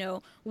them,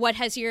 what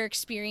has your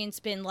experience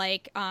been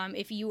like?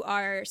 If you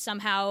are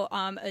somehow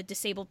a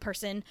disabled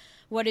person,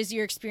 what has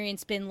your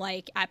experience been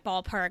like at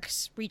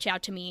ballparks? Reach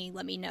out to me.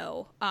 Let me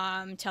know.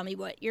 Tell me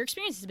what your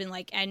experience has been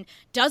like. And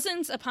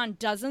dozens upon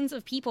dozens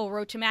of people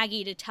wrote to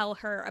Maggie to tell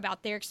her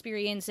about their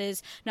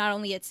experiences, not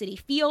only at Citi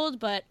Field,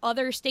 but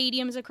other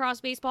stadiums across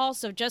baseball.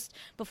 So just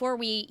before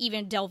we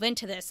even delve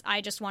into this,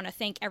 I just want to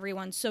thank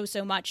everyone so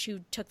much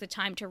who took the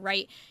time to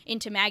write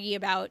into Maggie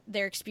about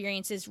their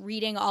experiences.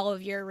 Reading all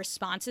of your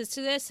responses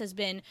to this has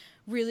been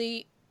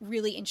really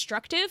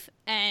instructive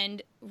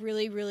and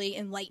really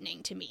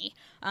enlightening to me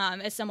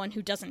as someone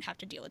who doesn't have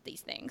to deal with these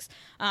things.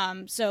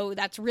 So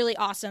that's really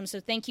awesome. So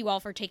thank you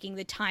all for taking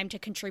the time to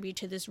contribute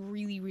to this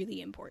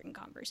really important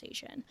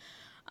conversation.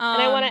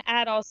 And I want to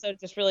add also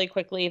just really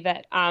quickly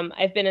that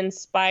I've been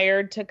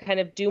inspired to kind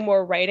of do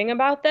more writing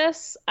about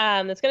this.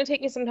 It's going to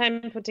take me some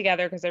time to put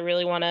together because I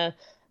really want to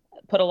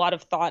put a lot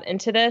of thought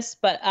into this.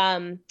 But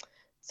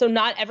so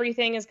not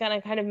everything is going to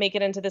kind of make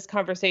it into this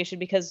conversation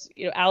because,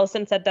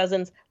 Allison said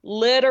dozens,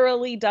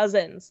 literally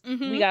dozens.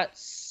 Mm-hmm. We got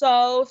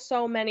so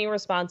many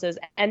responses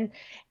and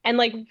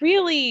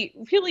really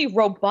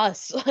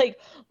robust,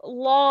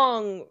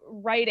 long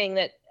writing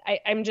that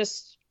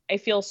I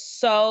feel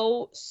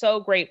so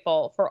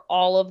grateful for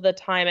all of the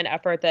time and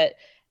effort that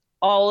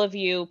all of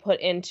you put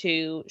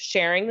into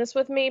sharing this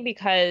with me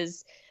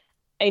because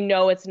I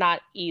know it's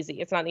not easy.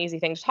 It's not an easy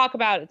thing to talk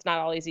about. It's not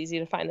always easy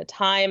to find the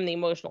time, the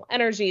emotional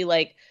energy.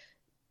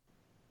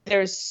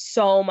 There's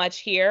so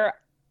much here.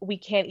 we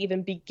can't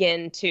even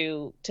begin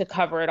to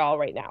cover it all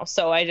right now.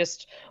 So I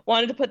just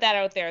wanted to put that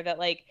out there, that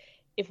like,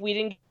 if we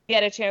didn't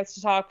get a chance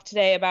to talk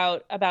today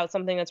about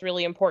something that's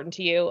really important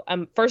to you,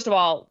 first of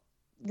all,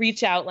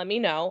 reach out, let me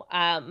know.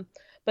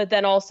 But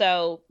then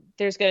also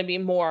there's going to be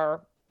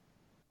more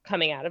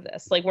coming out of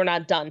this. Like, we're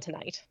not done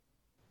tonight.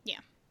 Yeah.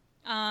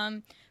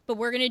 But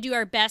we're going to do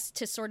our best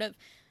to sort of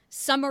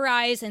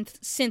summarize and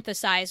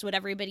synthesize what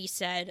everybody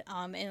said,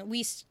 and at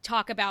least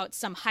talk about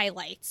some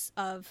highlights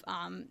of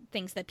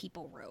things that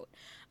people wrote.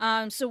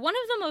 So one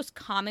of the most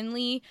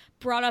commonly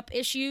brought up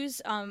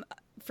issues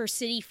for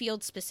Citi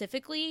Field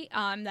specifically,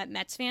 that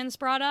Mets fans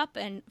brought up,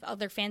 and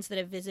other fans that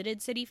have visited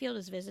Citi Field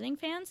as visiting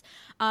fans,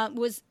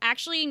 was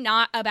actually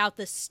not about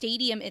the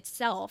stadium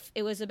itself.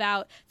 It was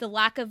about the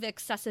lack of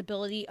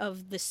accessibility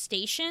of the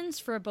stations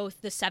for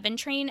both the 7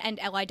 train and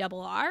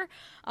LIRR.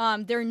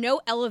 There are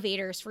no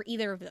elevators for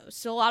either of those,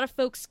 so a lot of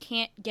folks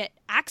can't get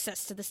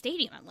access to the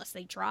stadium unless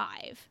they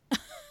drive,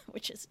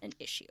 which is an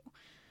issue.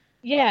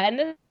 Yeah,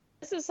 and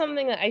this is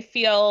something that I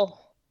felt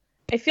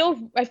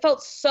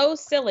so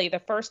silly the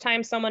first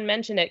time someone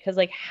mentioned it, because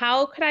like,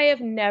 how could I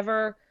have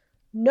never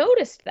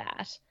noticed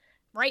that?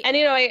 Right. And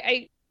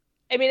I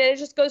mean, it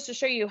just goes to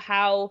show you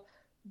how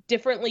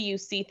differently you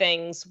see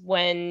things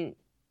when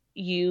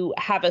you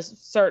have a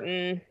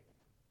certain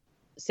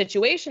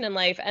situation in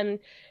life. And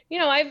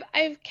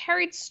I've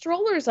carried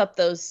strollers up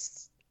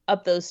those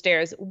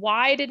stairs.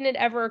 Why didn't it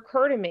ever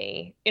occur to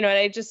me? And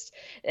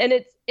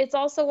it's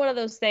also one of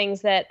those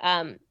things that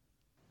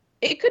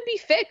it could be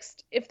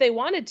fixed if they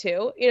wanted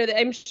to.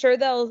 I'm sure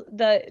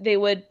they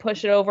would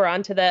push it over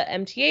onto the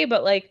MTA,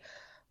 but like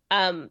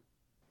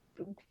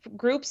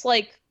groups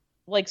like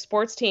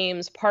sports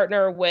teams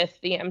partner with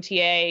the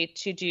MTA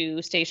to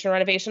do station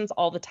renovations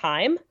all the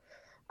time.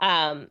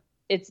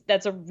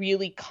 That's a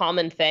really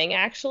common thing,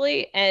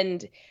 actually.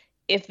 And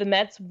if the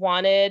Mets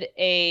wanted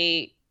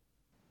an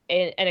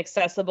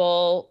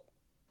accessible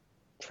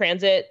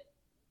transit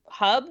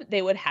hub,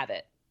 they would have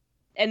it.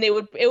 And it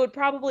would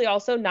probably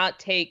also not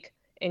take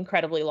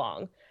incredibly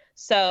long.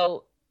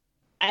 So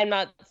I'm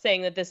not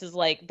saying that this is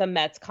like the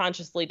Mets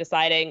consciously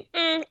deciding,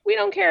 we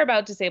don't care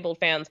about disabled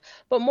fans,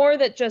 but more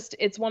that just,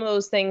 it's one of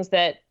those things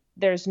that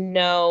they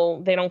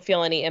don't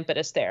feel any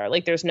impetus there.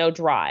 Like, there's no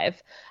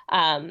drive.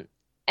 And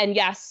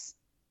yes,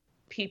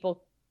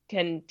 people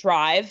can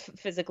drive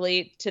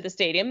physically to the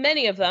stadium.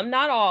 Many of them,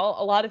 not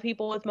all. A lot of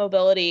people with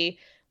mobility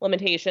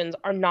limitations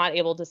are not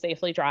able to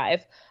safely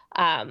drive.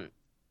 And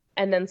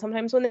then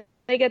sometimes when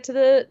they get to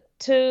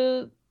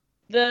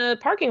the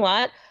parking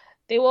lot,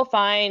 they will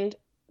find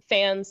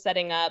fans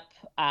setting up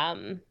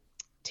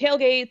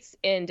tailgates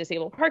in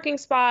disabled parking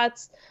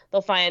spots.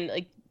 They'll find,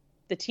 like,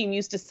 the team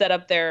used to set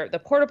up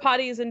the porta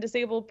potties in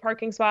disabled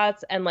parking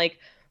spots, and like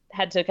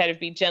had to kind of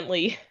be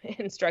gently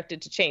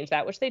instructed to change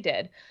that, which they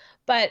did.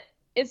 But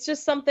it's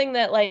just something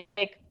that like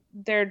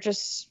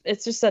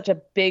it's just such a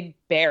big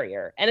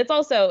barrier. And it's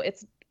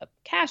a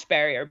cash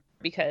barrier,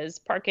 because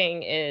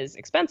parking is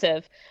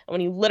expensive. And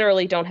when you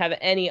literally don't have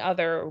any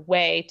other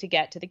way to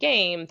get to the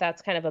game,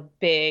 that's kind of a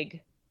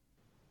big,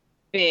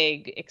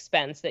 big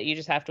expense that you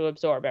just have to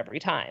absorb every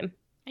time.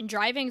 And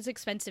driving is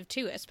expensive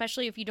too,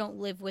 especially if you don't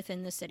live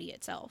within the city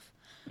itself.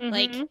 Mm-hmm.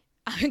 Like,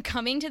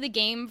 coming to the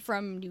game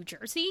from New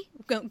Jersey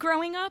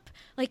growing up,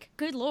 like,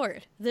 good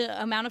Lord, the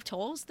amount of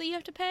tolls that you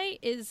have to pay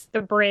is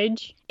the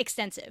bridge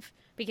extensive,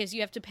 because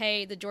you have to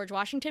pay the George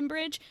Washington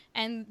Bridge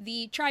and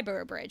the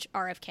Triborough Bridge,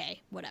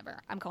 RFK,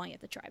 whatever. I'm calling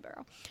it the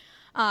Triborough.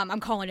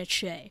 I'm calling it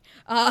Shea.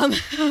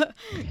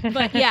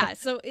 But yeah,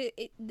 so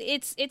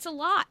it's a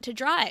lot to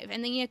drive,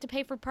 and then you have to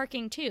pay for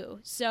parking too.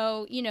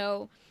 So,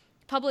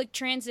 public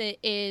transit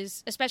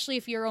is, especially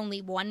if you're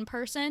only one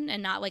person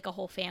and not like a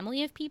whole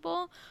family of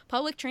people,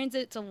 public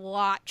transit's a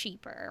lot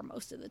cheaper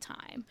most of the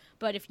time.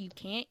 But if you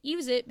can't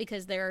use it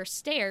because there are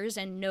stairs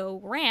and no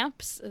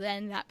ramps,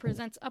 then that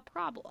presents a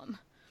problem.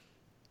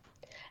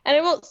 And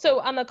I will,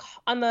 so on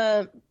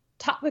the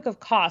topic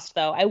of cost,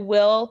 though, I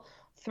will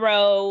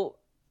throw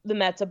the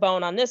Mets a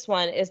bone on this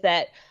one, is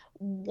that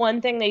one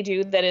thing they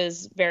do that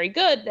is very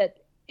good, that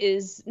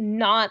is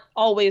not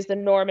always the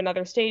norm in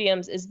other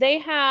stadiums, is they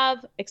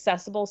have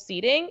accessible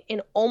seating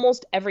in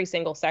almost every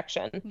single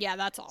section. Yeah,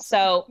 that's awesome.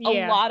 So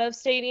a lot of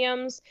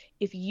stadiums,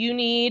 if you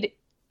need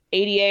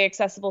ADA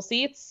accessible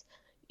seats,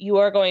 you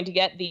are going to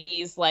get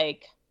these,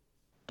 like,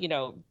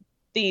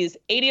 these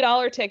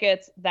 $80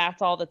 tickets.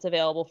 That's all that's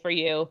available for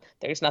you.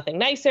 There's nothing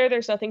nicer.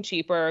 There's nothing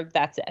cheaper.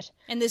 That's it.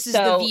 And this is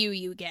the view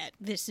you get.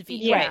 This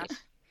view. Right.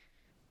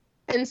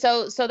 And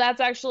so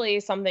that's actually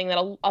something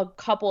that a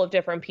couple of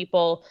different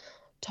people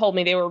told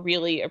me they were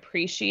really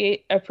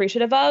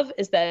appreciative of,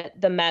 is that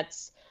the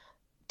Mets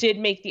did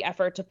make the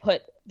effort to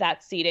put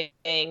that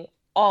seating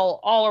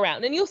all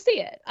around, and you'll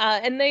see it.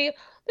 And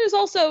there's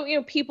also,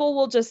 people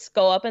will just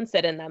go up and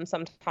sit in them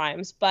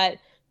sometimes, but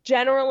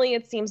generally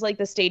it seems like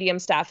the stadium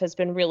staff has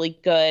been really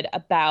good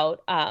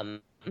about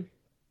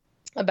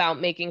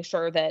making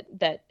sure that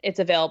it's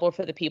available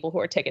for the people who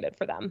are ticketed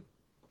for them.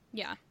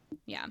 Yeah.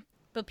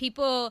 But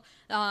people,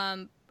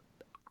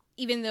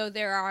 even though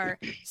there are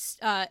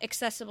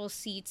accessible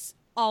seats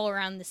all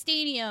around the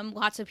stadium,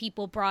 lots of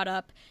people brought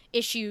up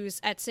issues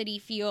at Citi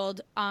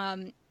Field,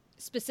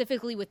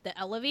 specifically with the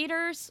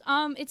elevators.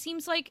 It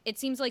seems like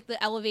the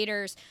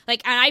elevators,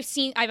 like, and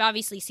I've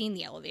obviously seen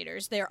the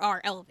elevators. There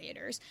are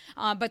elevators,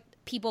 but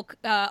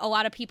a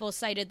lot of people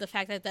cited the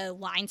fact that the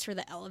lines for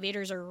the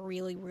elevators are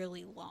really,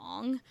 really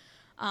long.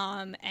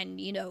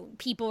 And, you know,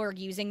 people are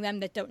using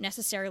them that don't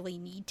necessarily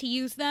need to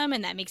use them,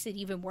 and that makes it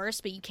even worse,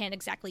 but you can't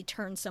exactly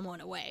turn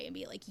someone away and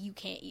be like, you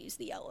can't use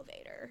the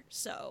elevator.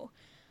 So,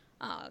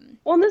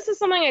 well, and this is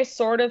something I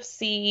sort of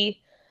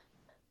see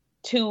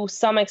to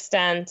some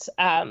extent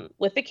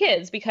with the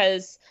kids,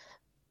 because,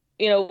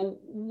 you know,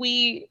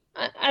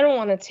 I don't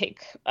want to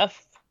take a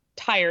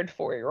tired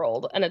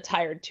 4-year-old and a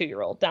tired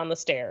 2-year-old down the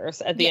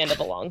stairs at the end of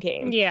a long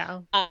game.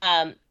 Yeah.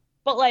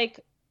 But like,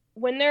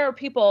 when there are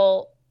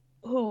people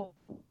who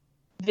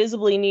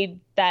visibly need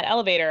that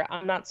elevator,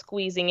 I'm not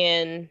squeezing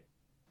in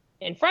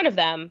front of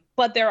them,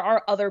 but there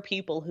are other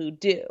people who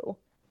do.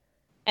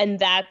 And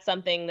that's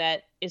something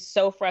that is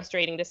so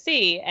frustrating to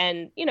see.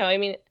 And, you know, I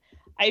mean,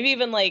 I've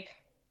even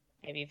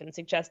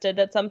suggested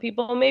that some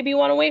people maybe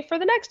want to wait for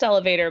the next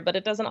elevator, but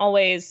it doesn't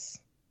always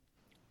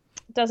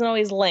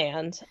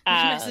land. The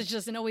message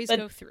doesn't always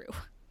go through.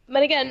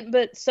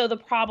 But so the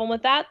problem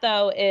with that,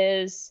 though,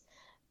 is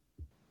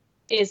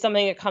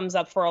something that comes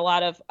up for a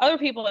lot of other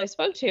people I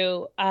spoke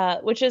to,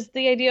 which is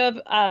the idea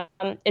of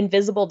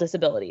invisible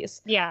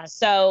disabilities. Yeah.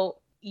 So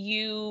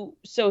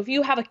if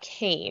you have a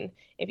cane,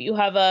 if you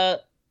have a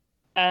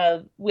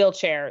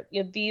wheelchair,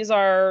 you know, these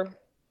are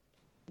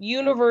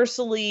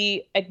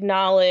universally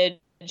acknowledged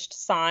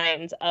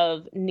signs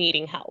of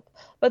needing help.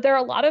 But there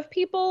are a lot of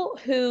people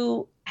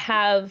who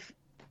have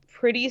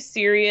pretty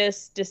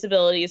serious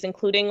disabilities,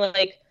 including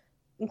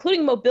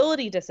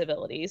mobility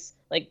disabilities,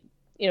 like,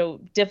 you know,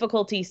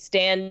 difficulty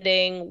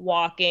standing,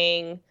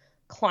 walking,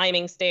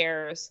 climbing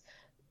stairs,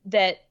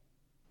 that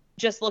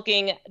just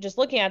looking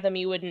at them,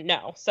 you wouldn't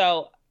know.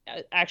 So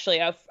actually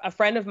a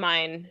friend of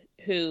mine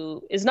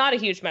who is not a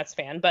huge Mets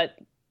fan, but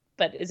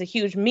is a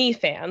huge me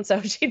fan.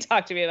 So she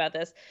talked to me about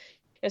this.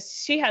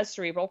 She has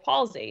cerebral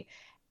palsy,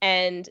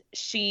 and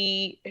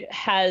she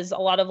has a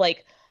lot of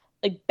like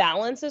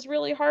balance is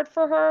really hard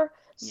for her.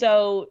 Yeah.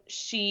 So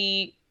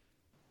she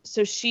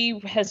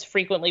has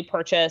frequently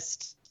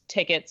purchased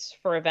tickets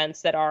for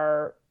events that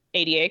are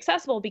ADA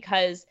accessible,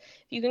 because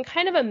you can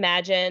kind of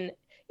imagine,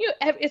 you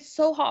know, it's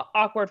so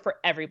awkward for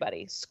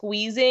everybody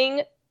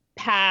squeezing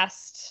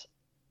past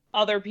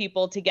other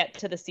people to get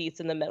to the seats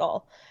in the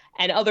middle,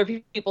 and other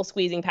people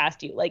squeezing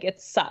past you. Like, it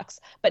sucks.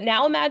 But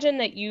now imagine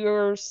that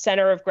your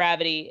center of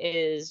gravity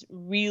is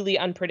really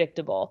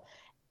unpredictable.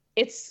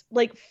 It's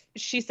like,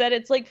 she said,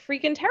 it's like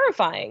freaking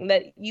terrifying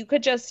that you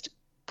could just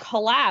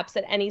collapse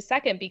at any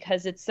second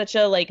because it's such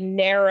a like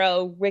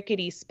narrow,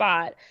 rickety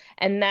spot.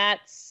 And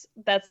that's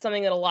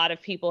something that a lot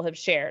of people have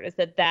shared, is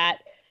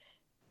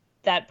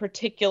that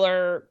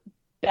particular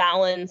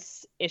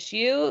balance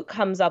issue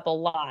comes up a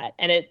lot.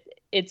 And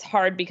it's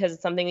hard because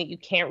it's something that you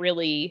can't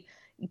really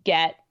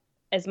get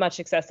as much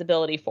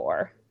accessibility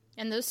for.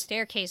 And those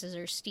staircases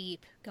are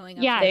steep going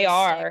up. Yeah, they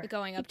are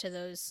going up to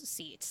those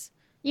seats.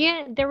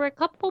 Yeah, there were a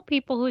couple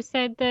people who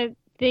said that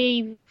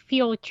they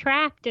feel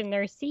trapped in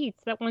their seats,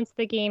 that once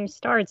the game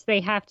starts, they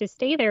have to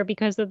stay there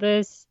because of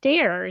the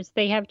stairs.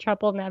 They have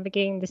trouble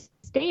navigating the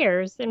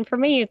stairs. And for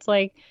me, it's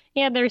like,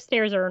 yeah, their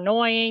stairs are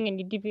annoying, and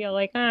you feel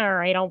like, all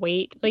right, I'll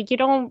wait. Like,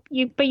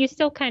 but you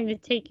still kind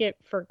of take it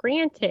for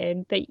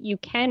granted that you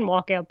can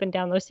walk up and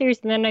down those stairs.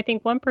 And then I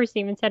think one person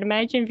even said,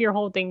 imagine if you're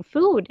holding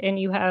food and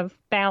you have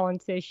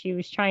balance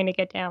issues trying to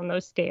get down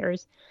those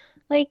stairs.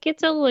 Like,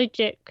 it's a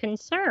legit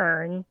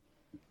concern.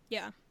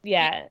 Yeah.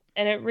 Yeah.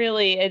 And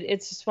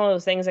it's just one of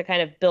those things that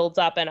kind of builds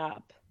up and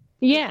up.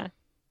 Yeah.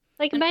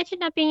 Like, imagine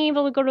not being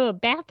able to go to a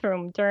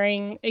bathroom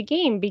during a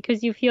game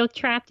because you feel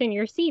trapped in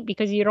your seat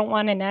because you don't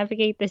want to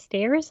navigate the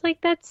stairs. Like,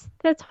 that's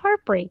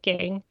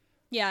heartbreaking.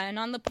 Yeah, and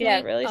on the point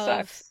it really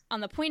sucks.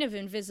 On the point of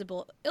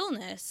invisible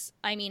illness,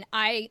 I mean,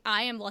 I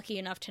am lucky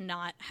enough to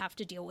not have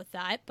to deal with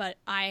that, but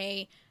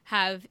I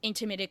have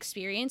intimate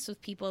experience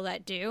with people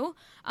that do.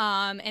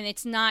 And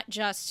it's not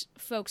just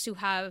folks who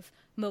have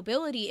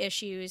mobility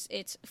issues,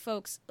 it's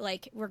folks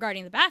like,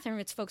 regarding the bathroom,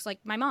 it's folks like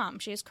my mom.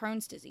 She has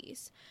Crohn's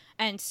disease.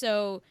 And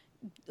so,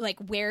 like,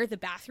 where the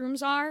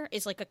bathrooms are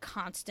is like a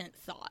constant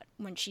thought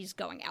when she's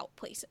going out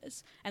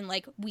places. And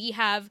like, we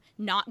have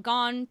not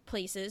gone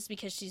places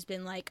because she's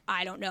been like,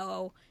 I don't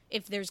know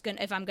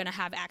if I'm gonna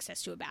have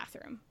access to a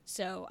bathroom.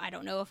 So I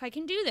don't know if I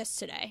can do this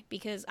today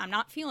because I'm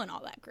not feeling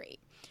all that great.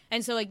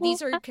 And so, like,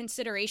 these are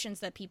considerations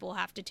that people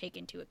have to take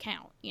into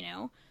account, you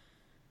know?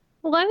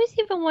 Well, I was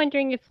even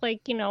wondering if,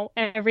 like, you know,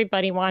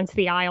 everybody wants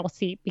the aisle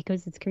seat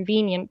because it's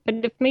convenient, but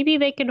if maybe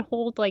they could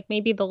hold, like,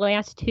 maybe the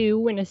last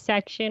two in a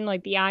section,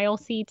 like the aisle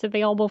seats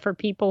available for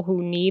people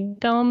who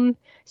need them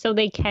so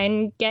they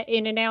can get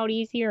in and out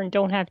easier and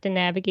don't have to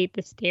navigate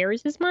the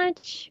stairs as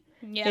much.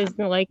 Yeah.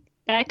 Like,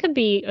 that could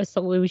be a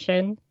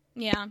solution.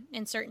 Yeah,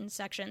 in certain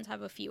sections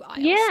have a few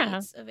aisle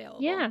seats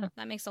available. Yeah.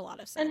 That makes a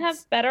lot of sense. And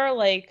have better,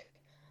 like,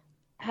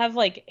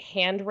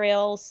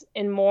 handrails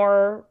in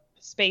more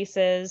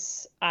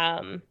spaces.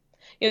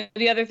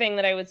 The other thing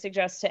that I would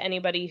suggest to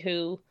anybody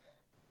who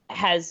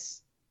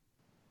has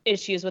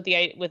issues with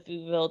the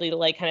ability to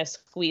like kind of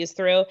squeeze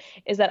through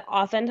is that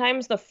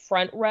oftentimes the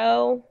front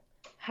row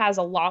has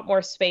a lot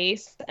more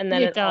space, and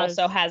then it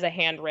also has a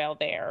handrail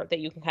there that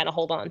you can kind of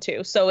hold on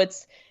to. So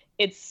it's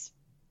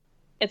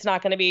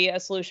not going to be a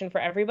solution for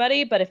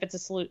everybody, but if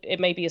it's it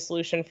may be a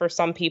solution for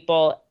some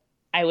people.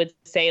 I would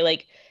say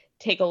like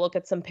take a look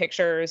at some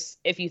pictures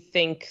if you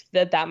think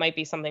that might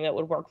be something that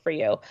would work for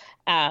you,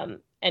 and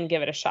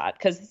give it a shot.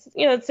 Because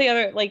it's the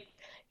other, like,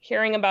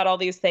 hearing about all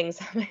these things,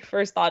 my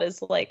first thought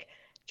is like,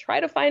 try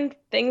to find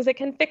things that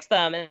can fix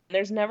them. And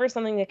there's never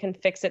something that can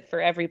fix it for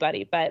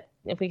everybody. But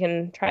if we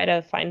can try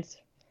to find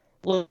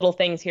little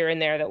things here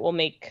and there that will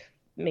make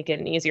it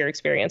an easier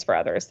experience for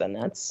others, then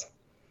that's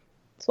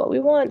what we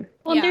want.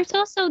 Well, there's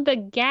also the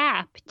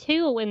gap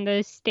too in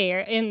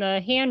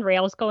the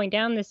handrails going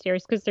down the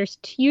stairs, because there's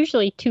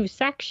usually 2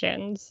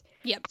 sections.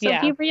 Yep. So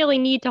if you really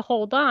need to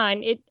hold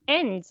on, it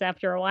ends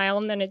after a while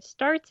and then it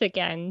starts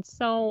again.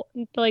 So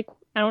like,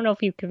 I don't know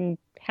if you can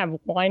have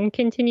one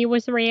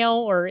continuous rail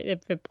or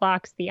if it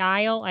blocks the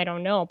aisle. I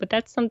don't know, but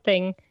that's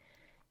something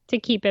to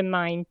keep in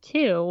mind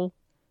too.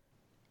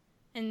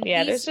 And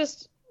there's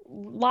just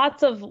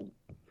lots of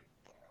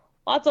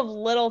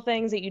little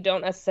things that you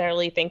don't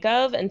necessarily think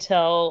of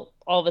until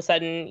all of a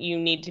sudden you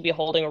need to be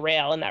holding a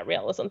rail and that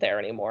rail isn't there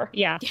anymore.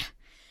 Yeah.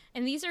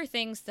 And these are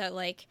things that,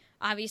 like,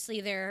 obviously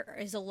there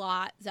is a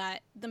lot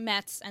that the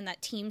Mets and that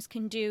teams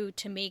can do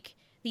to make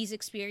these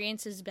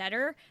experiences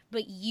better.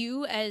 But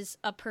you, as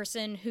a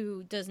person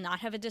who does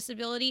not have a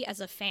disability, as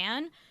a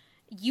fan,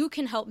 you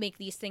can help make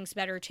these things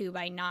better too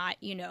by not,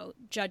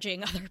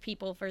 judging other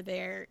people for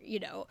their,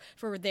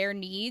 for their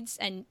needs,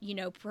 and,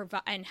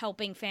 and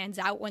helping fans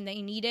out when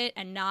they need it,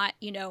 and not,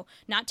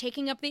 not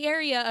taking up the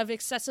area of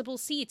accessible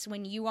seats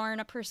when you aren't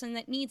a person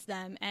that needs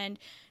them, and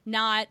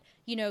not,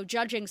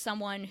 judging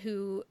someone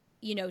who,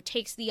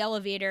 takes the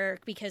elevator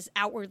because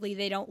outwardly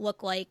they don't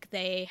look like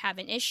they have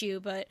an issue.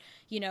 But,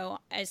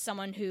 as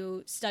someone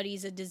who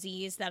studies a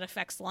disease that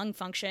affects lung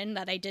function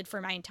that I did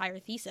for my entire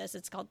thesis,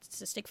 it's called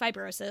cystic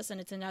fibrosis,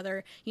 and it's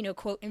another,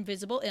 quote,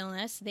 invisible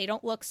illness. They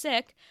don't look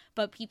sick,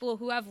 but people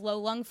who have low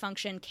lung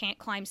function can't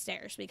climb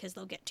stairs because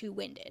they'll get too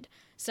winded.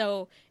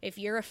 So if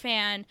you're a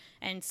fan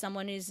and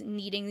someone is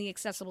needing the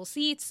accessible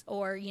seats,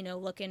 or,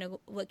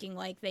 looking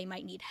like they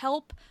might need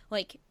help,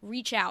 like,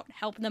 reach out,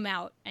 help them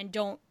out, and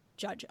don't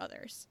judge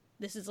others.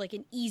 This is like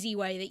an easy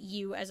way that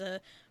you, as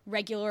a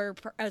regular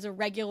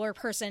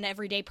person,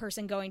 everyday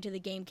person going to the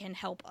game, can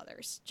help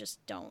others.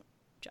 Just don't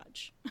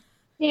judge.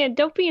 Yeah,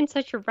 don't be in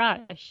such a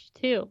rush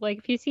too. Like,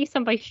 if you see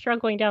somebody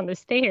struggling down the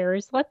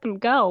stairs, let them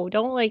go.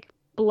 Don't like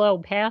blow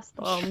past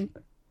them.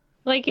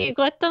 Like,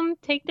 let them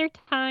take their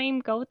time,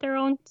 go at their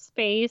own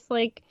space.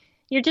 Like,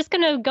 you're just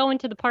gonna go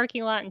into the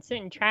parking lot and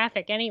sit in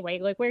traffic anyway.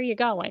 Like, where are you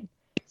going?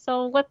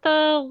 So let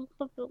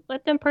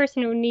the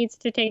person who needs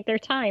to take their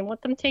time,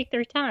 let them take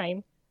their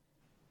time.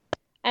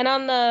 And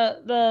on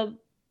the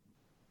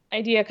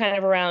idea kind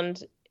of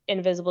around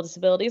invisible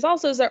disabilities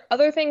also, is there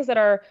other things that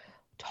are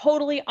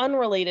totally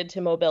unrelated to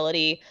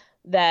mobility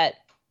that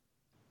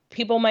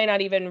people might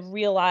not even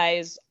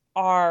realize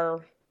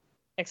are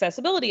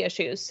accessibility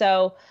issues?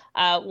 So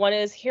one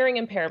is hearing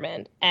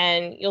impairment.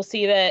 And you'll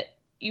see that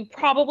you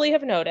probably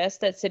have noticed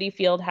that Citi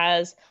Field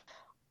has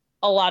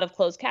a lot of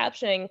closed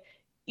captioning.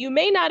 You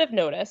may not have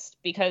noticed,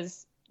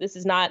 because this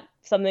is not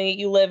something that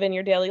you live in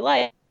your daily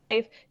life.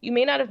 You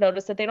may not have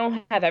noticed that they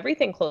don't have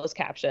everything closed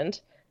captioned,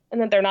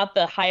 and that they're not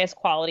the highest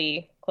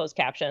quality closed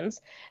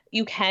captions.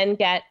 You can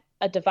get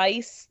a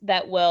device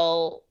that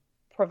will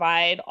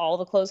provide all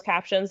the closed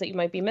captions that you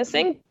might be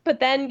missing, but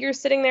then you're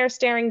sitting there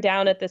staring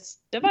down at this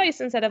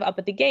device instead of up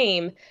at the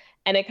game,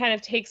 and it kind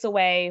of takes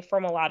away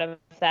from a lot of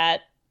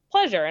that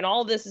pleasure. And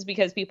all of this is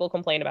because people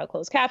complain about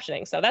closed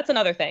captioning. So that's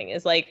another thing,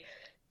 is like,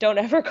 don't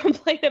ever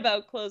complain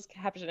about closed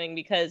captioning,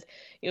 because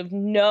you have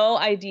no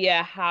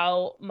idea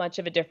how much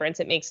of a difference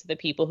it makes to the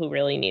people who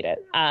really need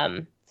it.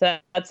 So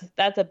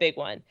that's a big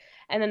one.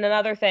 And then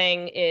another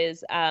thing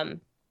is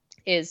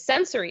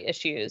sensory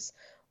issues,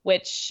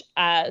 which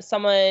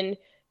someone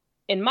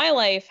in my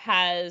life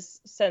has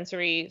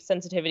sensory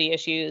sensitivity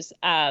issues.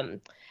 And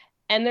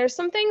there's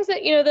some things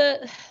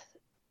that,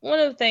 one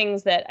of the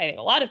things that I think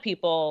a lot of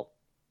people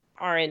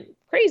aren't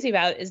crazy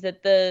about is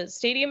that the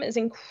stadium is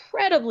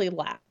incredibly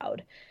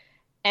loud,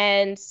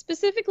 and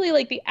specifically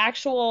like the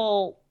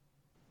actual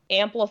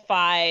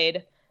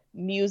amplified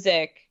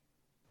music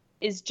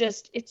is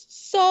just, it's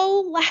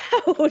so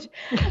loud.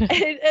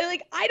 and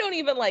like, I don't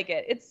even like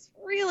it. It's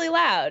really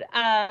loud.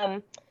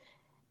 And,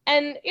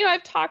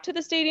 I've talked to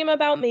the stadium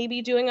about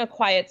maybe doing a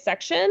quiet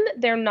section.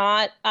 They're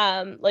not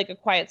like a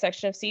quiet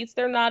section of seats.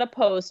 They're not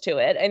opposed to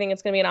it. I think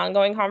it's going to be an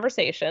ongoing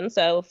conversation.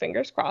 So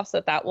fingers crossed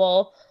that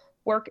will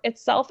work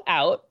itself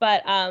out.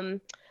 But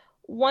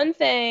one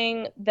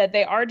thing that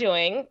they are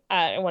doing,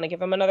 I want to give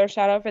them another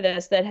shout out for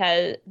this,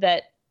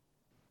 that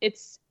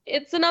it's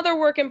another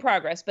work in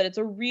progress, but it's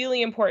a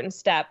really important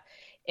step,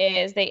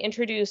 is they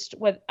introduced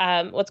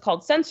what's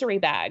called sensory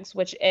bags,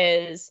 which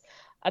is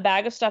a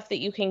bag of stuff that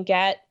you can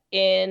get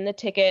in the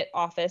ticket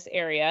office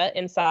area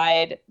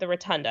inside the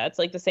rotunda. It's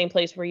like the same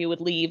place where you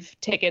would leave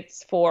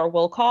tickets for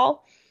will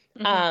call.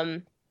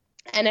 And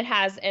it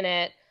has in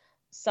it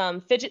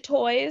some fidget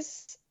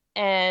toys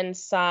and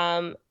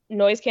some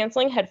noise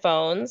canceling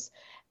headphones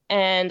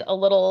and a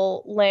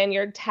little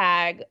lanyard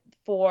tag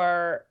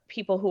for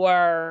people who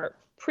are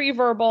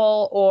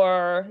pre-verbal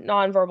or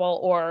non-verbal,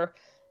 or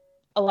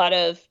a lot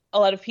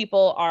of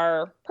people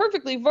are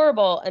perfectly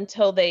verbal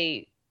until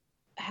they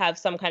have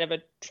some kind of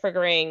a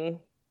triggering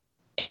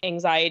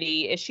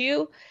anxiety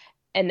issue,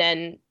 and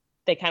then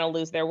they kind of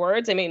lose their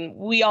words. I mean,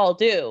 we all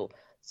do.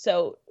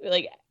 So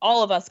like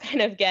all of us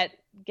kind of get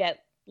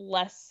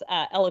less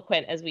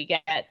eloquent as we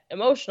get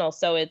emotional.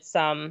 So it's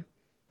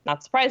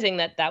not surprising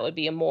that would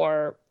be a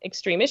more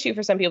extreme issue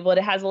for some people. But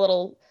it has a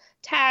little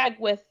tag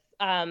with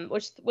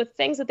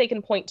things that they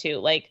can point to,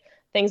 like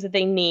things that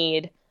they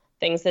need,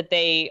 things that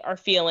they are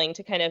feeling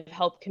to kind of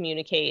help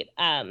communicate.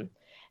 And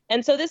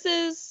so this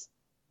is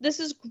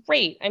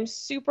great. I'm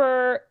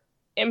super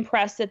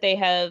impressed that they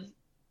have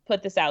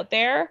put this out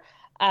there.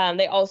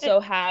 They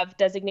also have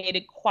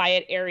designated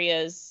quiet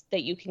areas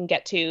that you can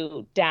get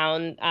to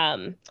down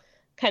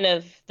kind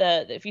of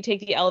if you take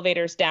the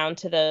elevators down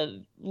to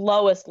the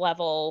lowest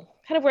level,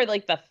 kind of where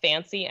like the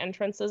fancy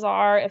entrances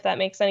are, if that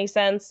makes any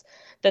sense,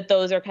 that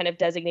those are kind of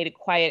designated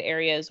quiet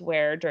areas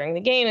where during the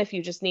game, if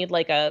you just need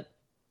like a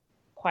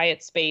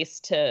quiet space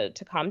to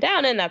calm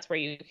down in, that's where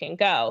you can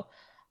go.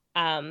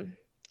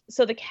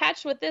 So the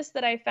catch with this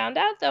that I found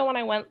out though when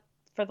I went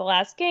for the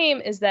last game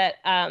is that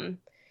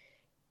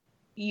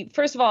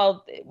first of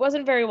all, it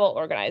wasn't very well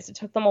organized. It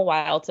took them a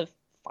while to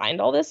find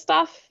all this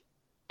stuff.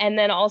 And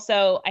then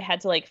also I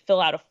had to like fill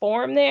out a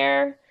form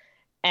there,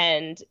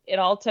 and it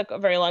all took a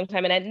very long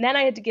time. And then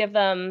I had to give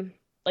them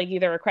like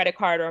either a credit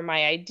card or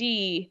my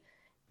ID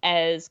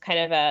as kind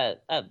of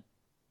a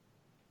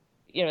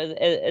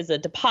as a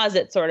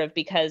deposit sort of,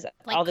 because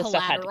like all this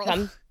stuff had to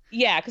come.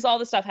 Yeah, because all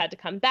the stuff had to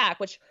come back,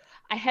 which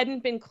I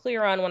hadn't been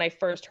clear on when I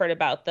first heard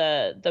about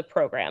the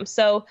program.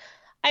 So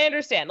I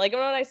understand. Like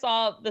when I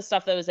saw the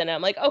stuff that was in it,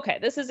 I'm like, okay,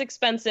 this is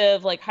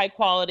expensive, like high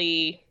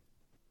quality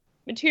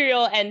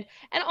material, and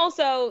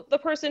also the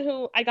person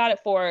who I got it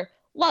for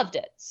loved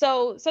it.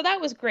 So that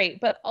was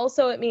great. But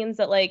also it means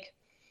that like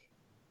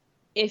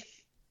if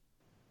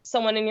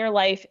someone in your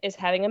life is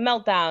having a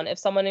meltdown, if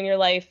someone in your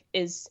life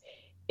is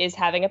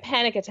having a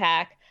panic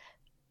attack,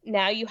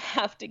 now you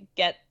have to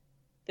get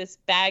this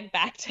bag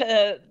back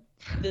to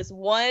this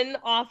one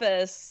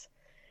office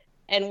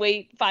and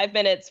wait 5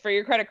 minutes for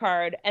your credit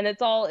card. And it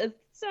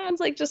sounds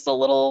like just a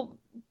little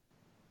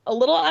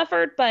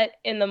effort, but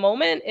in the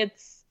moment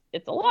it's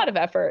a lot of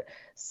effort.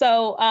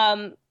 So,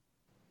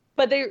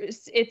 but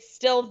it's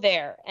still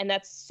there. And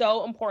that's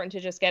so important to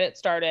just get it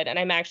started. And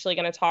I'm actually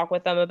going to talk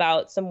with them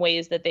about some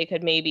ways that they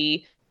could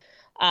maybe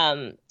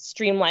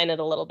streamline it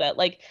a little bit.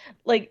 Like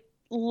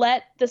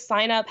let the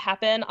sign up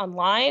happen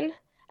online,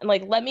 and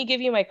like, let me give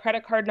you my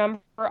credit card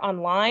number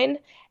online,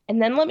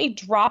 and then let me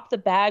drop the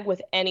bag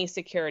with any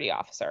security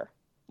officer.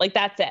 Like,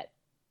 that's it.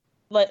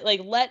 Let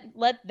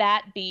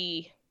that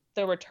be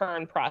the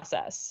return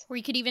process. Or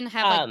you could even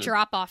have like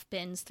drop-off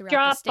bins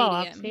throughout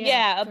the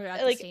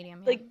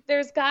stadium. Like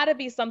there's got to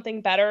be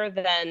something better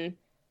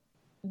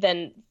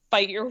than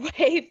fight your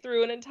way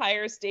through an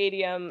entire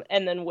stadium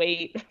and then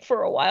wait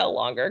for a while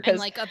longer. And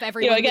like of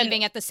everyone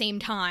leaving at the same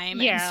time.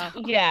 Yeah.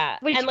 So. Yeah.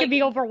 Which could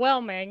be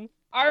overwhelming.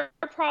 Our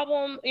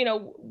problem,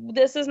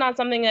 this is not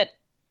something that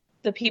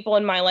the people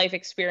in my life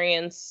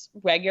experience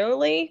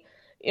regularly.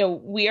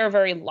 We are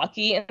very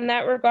lucky in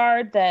that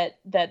regard that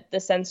the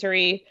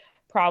sensory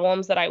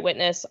problems that I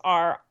witness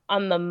are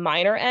on the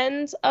minor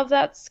end of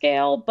that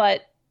scale.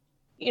 But,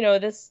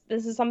 this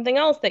is something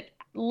else that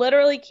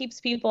literally keeps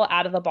people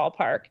out of the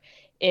ballpark,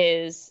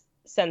 is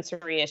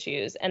sensory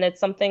issues. And it's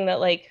something that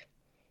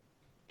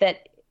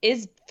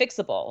is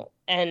fixable,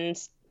 and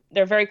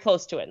they're very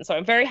close to it. And so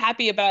I'm very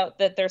happy about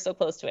that they're so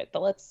close to it,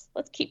 but let's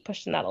keep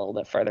pushing that a little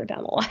bit further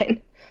down the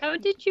line. How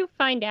did you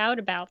find out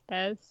about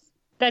this?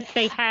 That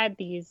they had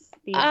these...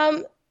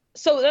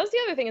 So that was the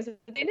other thing, is that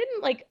they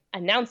didn't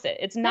announce it.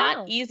 It's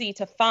not easy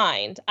to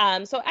find.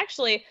 So I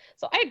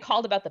had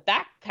called about the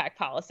backpack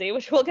policy,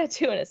 which we'll get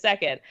to in a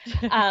second.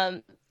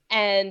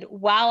 And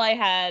while I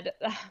had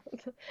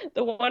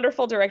the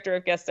wonderful director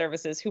of guest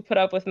services who put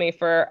up with me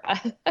for,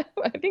 I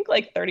think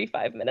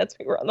 35 minutes,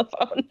 we were on the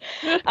phone.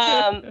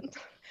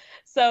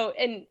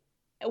 And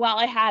while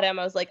I had him,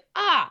 I was like,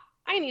 I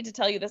need to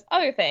tell you this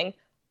other thing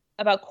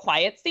about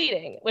quiet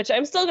seating, which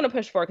I'm still going to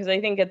push for, because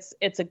I think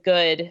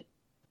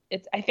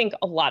I think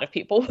a lot of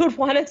people would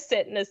want to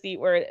sit in a seat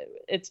where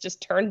it's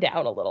just turned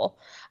down a little.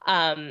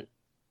 And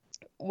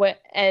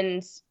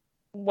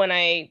when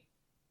I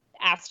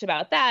asked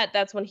about that,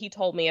 that's when he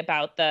told me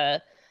about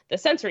the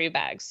sensory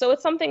bags. So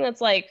it's something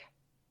that's I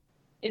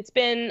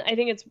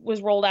think it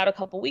was rolled out a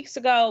couple weeks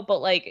ago,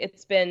 but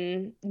it's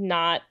been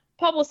not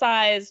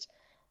publicized.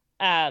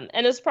 And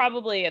it's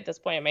probably at this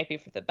point, it might be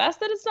for the best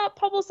that it's not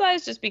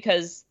publicized, just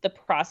because the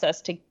process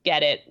to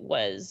get it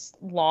was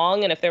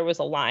long. And if there was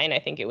a line, I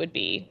think it would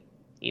be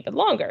even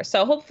longer.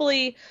 So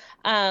hopefully,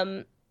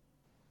 I've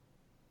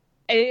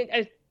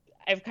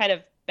kind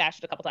of bashed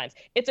it a couple times.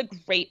 It's a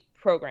great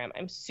program.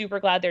 I'm super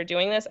glad they're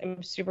doing this.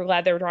 I'm super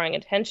glad they're drawing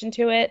attention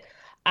to it.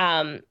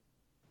 I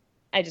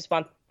just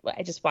want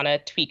to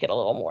tweak it a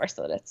little more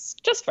so that it's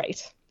just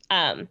right.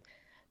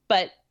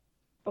 But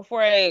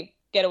before I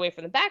get away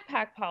from the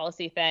backpack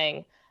policy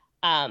thing,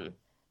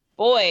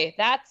 boy,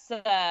 that's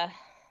a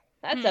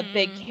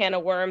big can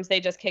of worms they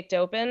just kicked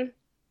open.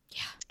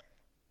 Yeah.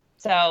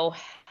 So,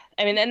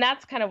 I mean, and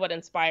that's kind of what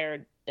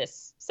inspired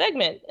this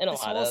segment in a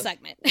lot of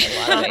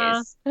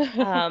ways.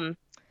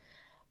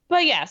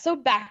 But yeah, so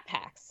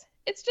backpacks.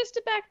 It's just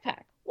a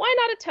backpack. Why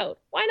not a tote?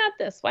 Why not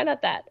this? Why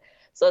not that?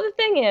 So the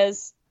thing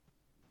is,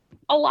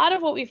 a lot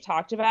of what we've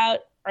talked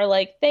about are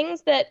like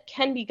things that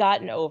can be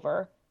gotten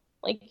over.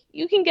 Like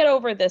you can get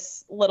over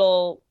this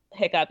little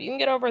hiccup. You can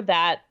get over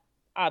that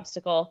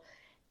obstacle.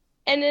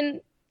 And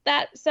in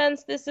that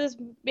sense, this is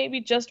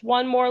maybe just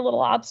one more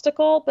little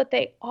obstacle, but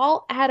they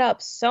all add up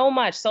so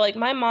much. So like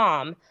my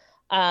mom,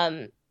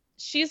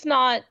 she's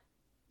not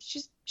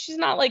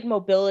like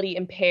mobility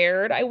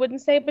impaired, I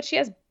wouldn't say, but she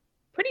has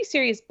pretty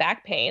serious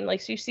back pain. Like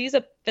she sees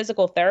a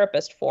physical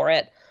therapist for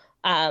it.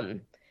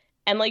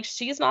 And like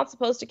she's not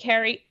supposed to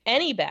carry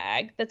any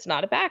bag that's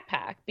not a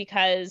backpack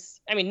because,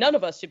 I mean, none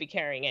of us should be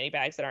carrying any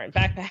bags that aren't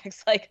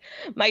backpacks. Like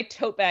my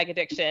tote bag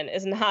addiction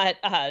is not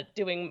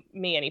doing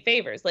me any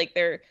favors. Like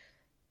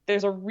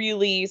there's a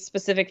really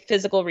specific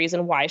physical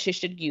reason why she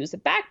should use a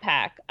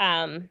backpack.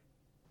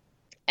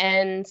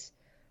 And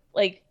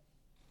like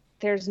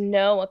there's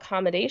no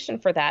accommodation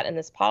for that in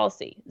this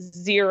policy.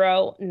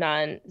 Zero,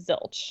 none,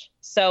 zilch.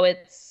 So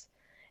it's,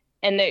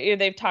 and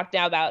they've talked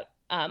now about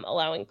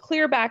allowing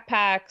clear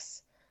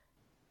backpacks,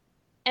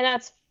 and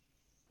that's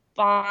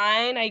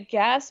fine, I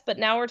guess. But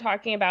now we're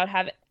talking about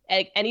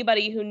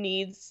anybody who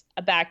needs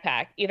a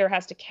backpack either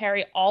has to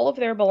carry all of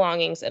their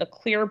belongings in a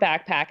clear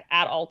backpack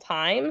at all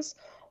times,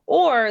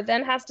 or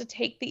then has to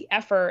take the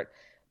effort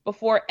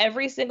before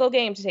every single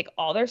game to take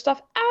all their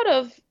stuff out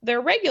of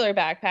their regular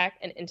backpack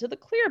and into the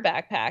clear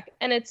backpack.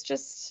 And it's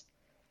just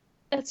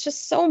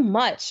so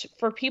much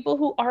for people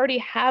who already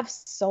have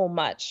so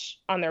much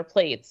on their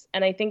plates.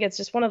 And I think it's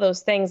just one of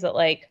those things that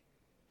like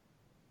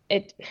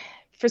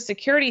for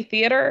security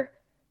theater,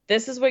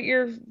 this is what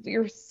you're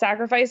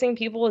sacrificing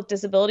people with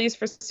disabilities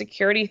for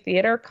security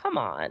theater. Come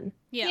on.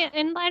 Yeah,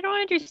 and I don't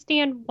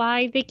understand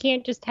why they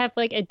can't just have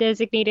like a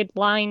designated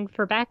line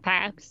for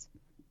backpacks.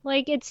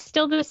 Like it's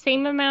still the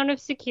same amount of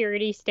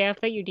security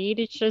staff that you need.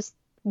 It's just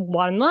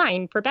one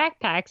line for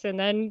backpacks, and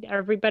then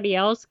everybody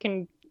else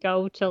can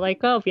go to like,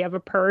 oh, if you have a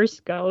purse,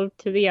 go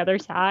to the other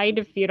side.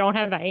 If you don't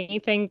have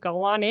anything,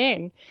 go on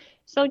in.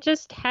 So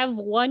just have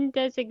one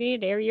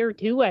designated area or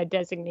two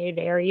designated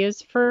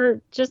areas for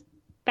just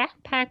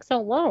backpacks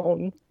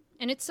alone.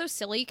 And it's so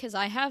silly because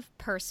I have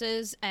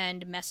purses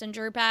and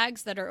messenger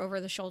bags that are over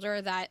the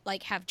shoulder that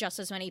like have just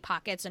as many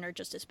pockets and are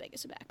just as big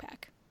as a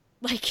backpack.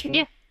 Like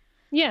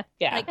Yeah.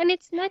 Like, and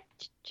it's not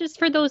just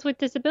for those with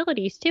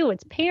disabilities too.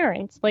 It's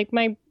parents. Like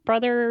my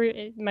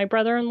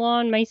brother-in-law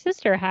and my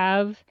sister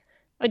have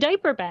a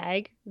diaper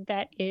bag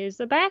that is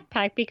a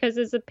backpack because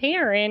as a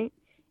parent,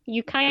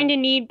 you kind of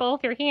need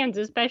both your hands,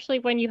 especially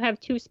when you have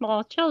two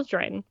small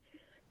children.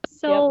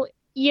 So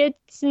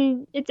it's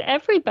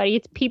everybody.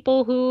 It's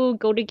people who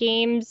go to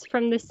games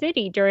from the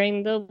city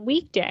during the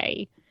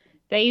weekday.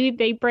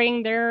 They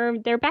bring their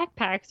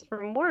backpacks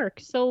from work.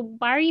 So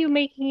why are you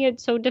making it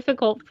so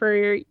difficult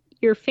for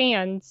your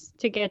fans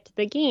to get to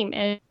the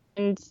game?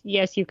 And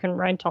yes, you can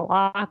rent a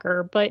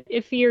locker, but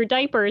if your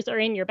diapers are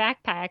in your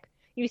backpack,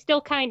 you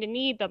still kind of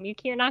need them.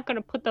 You're not going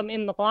to put them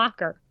in the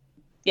locker.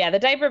 Yeah, the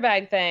diaper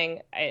bag thing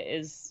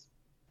is,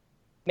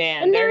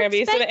 man, there are going to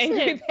be some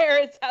angry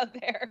parents out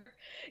there.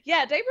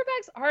 Yeah, diaper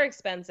bags are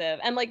expensive.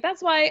 And like,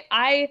 that's why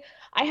I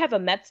have a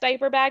Mets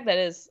diaper bag that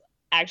is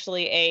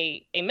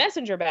actually a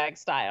messenger bag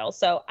style.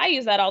 So I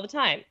use that all the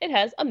time. It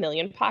has 1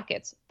 million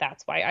pockets.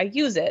 That's why I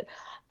use it.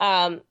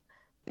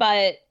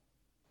 But,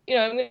 you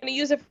know, I'm going to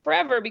use it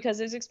forever because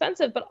it's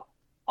expensive. But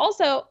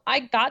also, I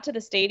got to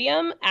the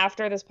stadium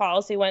after this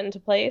policy went into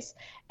place,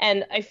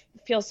 and I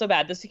feel so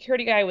bad. The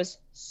security guy was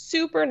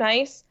super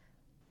nice,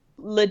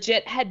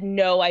 legit had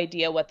no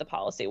idea what the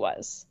policy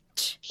was.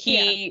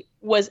 He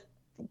was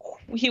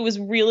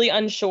really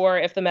unsure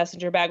if the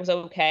messenger bag was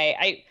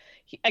okay.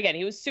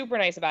 He was super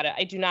nice about it.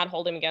 I do not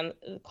hold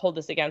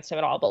this against him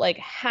at all. But like,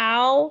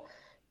 how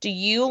do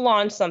you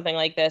launch something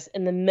like this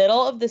in the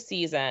middle of the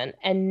season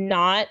and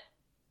not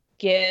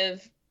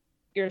give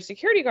your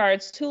security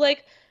guards to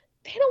like,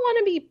 they don't want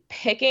to be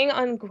picking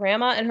on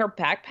grandma and her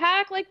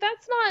backpack. Like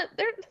that's not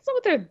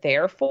what they're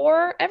there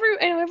for.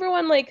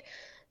 Everyone like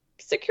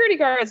security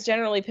guards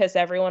generally piss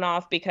everyone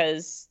off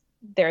because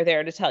they're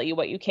there to tell you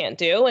what you can't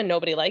do, and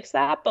nobody likes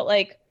that. But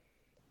like,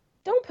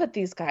 don't put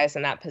these guys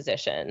in that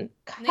position.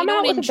 Come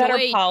out with a better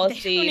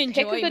policy.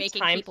 Pick a good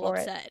time for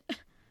it.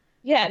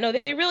 Yeah, no,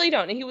 they really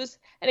don't. And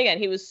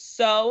he was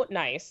so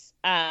nice.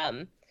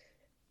 And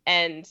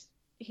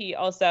he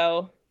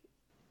also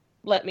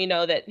let me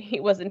know that he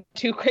wasn't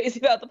too crazy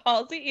about the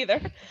policy either.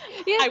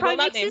 Yeah, I will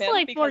not makes his name him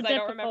life more because I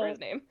don't remember his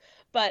difficult. name.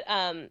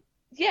 But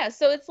yeah,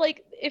 so it's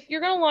like if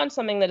you're going to launch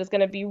something that is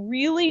going to be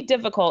really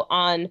difficult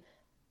on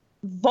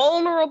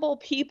vulnerable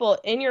people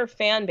in your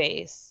fan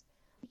base,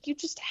 you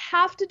just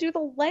have to do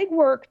the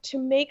legwork to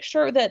make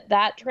sure that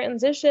that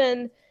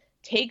transition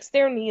takes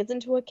their needs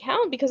into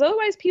account, because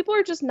otherwise people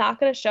are just not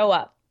going to show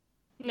up.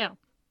 No.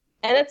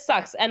 And it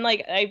sucks. And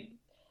like, I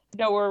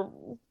know we're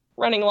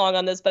running long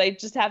on this, but I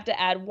just have to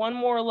add one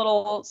more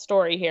little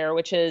story here,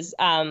 which is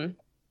talking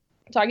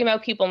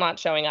about people not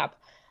showing up.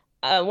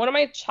 One of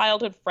my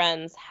childhood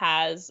friends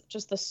has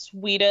just the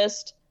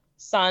sweetest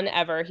son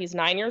ever. He's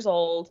 9 years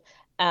old,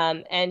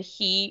 and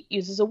he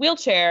uses a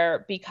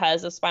wheelchair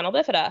because of spinal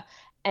bifida.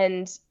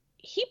 And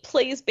he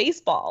plays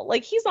baseball.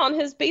 Like, he's on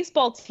his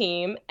baseball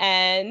team,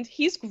 and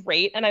he's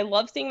great. And I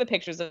love seeing the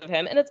pictures of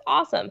him, and it's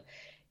awesome.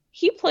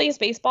 He plays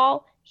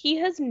baseball. He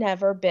has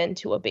never been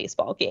to a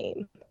baseball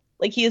game.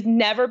 Like, he has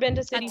never been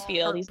to Citi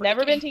Field. He's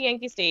never been to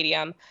Yankee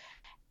Stadium.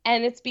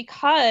 And it's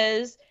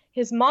because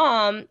his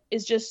mom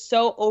is just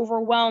so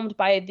overwhelmed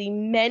by the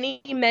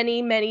many,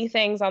 many, many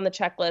things on the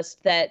checklist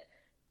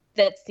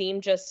that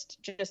seem just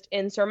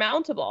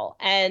insurmountable.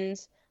 And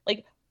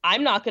like,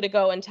 I'm not going to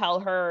go and tell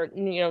her,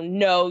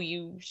 no,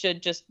 you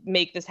should just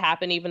make this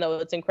happen, even though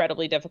it's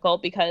incredibly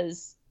difficult,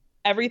 because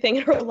everything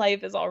in her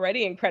life is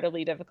already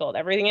incredibly difficult.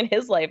 Everything in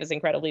his life is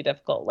incredibly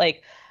difficult.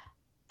 Like,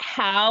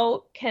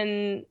 how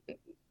can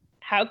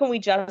we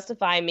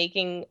justify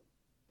making,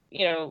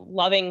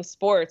 loving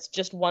sports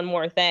just one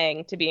more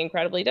thing to be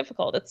incredibly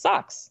difficult? It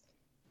sucks.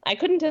 I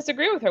couldn't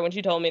disagree with her when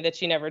she told me that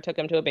she never took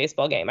him to a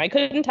baseball game. I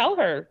couldn't tell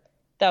her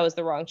that was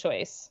the wrong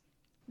choice.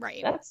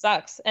 Right. That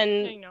sucks.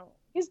 And I know.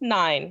 he's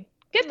 9.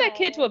 Get that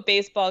kid to a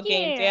baseball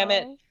game, damn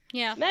it.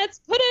 Yeah. Let's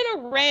put in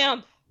a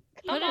ramp.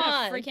 Come Put in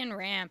on. a freaking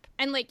ramp.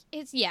 And like,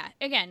 it's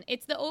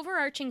the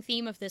overarching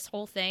theme of this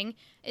whole thing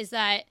is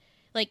that,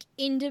 like,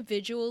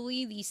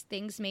 individually these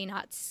things may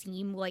not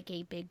seem like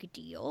a big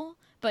deal,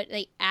 but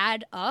they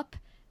add up,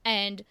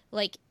 and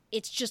like,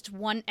 it's just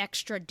one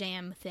extra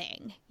damn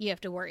thing you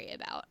have to worry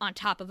about on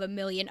top of a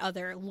million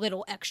other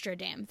little extra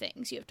damn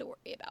things you have to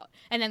worry about.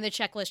 And then the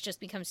checklist just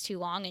becomes too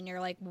long, and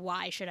you're like,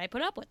 why should I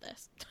put up with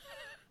this?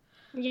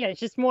 Yeah, it's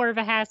just more of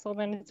a hassle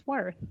than it's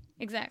worth.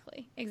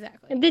 Exactly.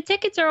 And the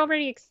tickets are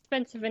already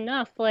expensive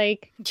enough.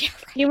 Like, Yeah,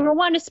 right. you don't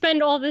want to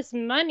spend all this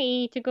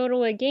money to go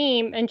to a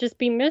game and just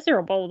be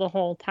miserable the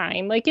whole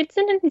time. Like, it's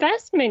an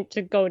investment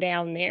to go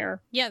down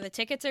there. Yeah, the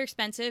tickets are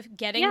expensive.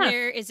 Getting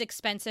there is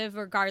expensive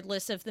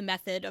regardless of the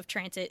method of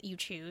transit you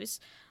choose.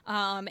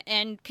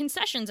 And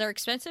concessions are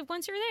expensive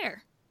once you're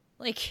there.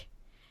 Like,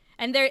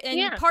 and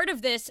part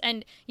of this,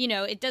 and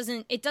it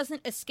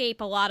doesn't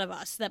escape a lot of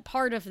us that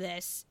part of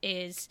this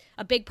is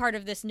a big part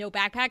of this no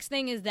backpacks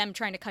thing is them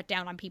trying to cut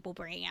down on people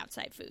bringing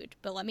outside food.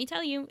 But let me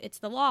tell you, it's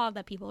the law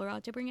that people are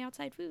allowed to bring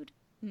outside food.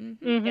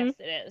 Mm-hmm. Mm-hmm. Yes,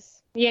 it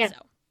is. Yeah.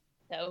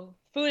 So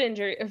food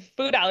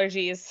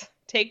allergies,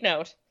 take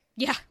note.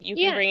 Yeah. You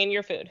can bring in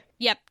your food.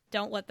 Yep.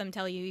 Don't let them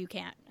tell you you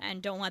can't,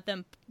 and don't let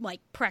them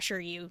like pressure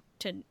you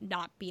to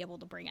not be able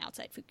to bring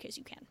outside food because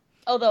you can.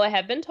 Although I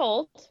have been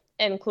told,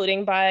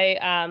 including by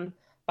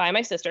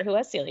my sister who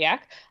has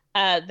celiac,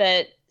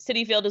 that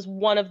Citi Field is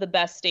one of the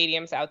best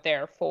stadiums out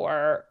there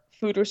for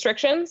food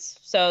restrictions.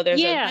 So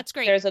that's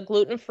great. There's a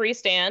gluten-free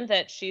stand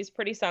that she's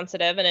pretty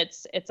sensitive, and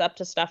it's up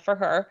to stuff for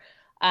her.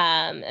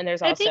 And there's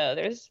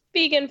there's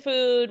vegan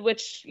food,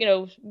 which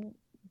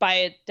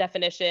by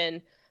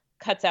definition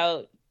cuts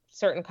out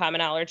certain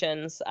common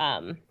allergens.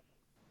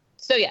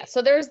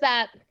 So there's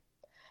that.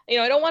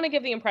 I don't want to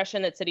give the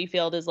impression that Citi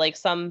Field is like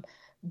some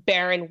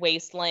barren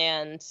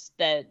wasteland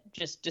that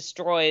just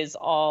destroys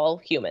all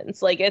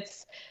humans. Like,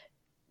 it's,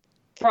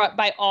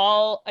 by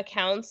all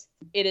accounts,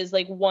 it is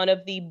like one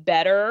of the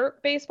better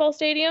baseball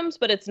stadiums,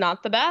 but it's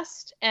not the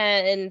best,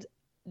 and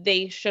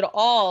they should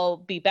all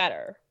be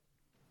better.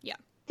 Yeah.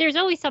 There's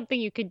always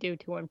something you could do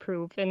to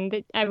improve,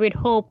 and I would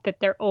hope that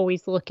they're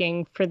always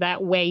looking for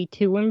that way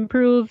to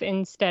improve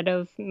instead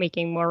of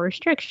making more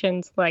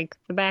restrictions like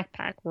the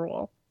backpack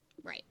rule.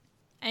 Right.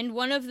 And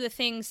one of the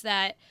things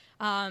that,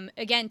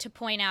 again, to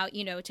point out,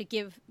 to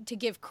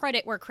give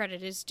credit where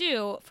credit is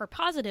due for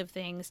positive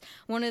things,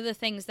 one of the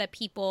things that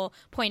people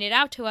pointed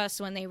out to us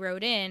when they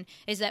wrote in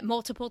is that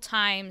multiple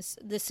times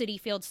the Citi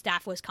Field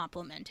staff was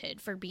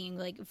complimented for being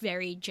like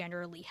very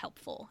generally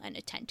helpful and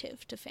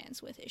attentive to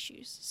fans with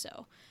issues.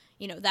 So,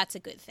 that's a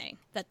good thing,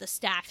 that the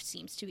staff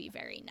seems to be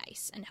very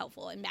nice and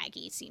helpful. And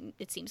Maggie,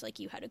 it seems like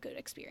you had a good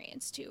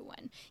experience too,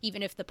 when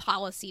even if the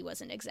policy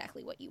wasn't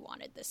exactly what you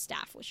wanted, the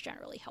staff was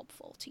generally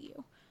helpful to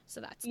you.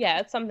 So that's good.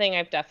 It's something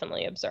I've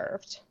definitely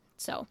observed.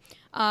 So,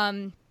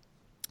 the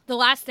The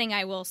last thing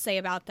I will say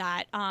about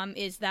that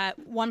is that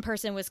one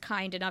person was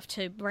kind enough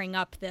to bring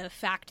up the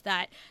fact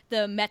that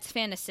the Mets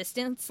fan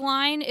assistance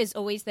line is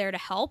always there to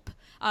help.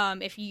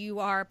 If you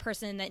are a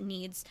person that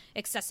needs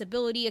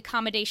accessibility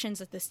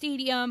accommodations at the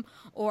stadium,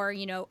 or,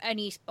 you know,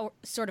 any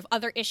sort of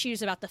other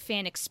issues about the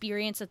fan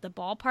experience at the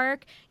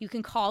ballpark, you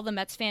can call the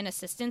Mets fan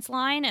assistance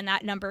line, and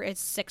that number is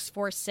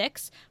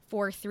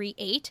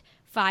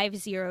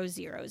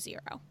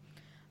 646-438-5000.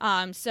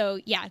 So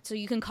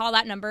you can call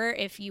that number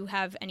if you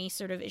have any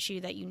sort of issue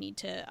that you need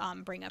to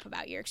bring up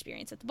about your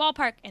experience at the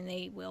ballpark, and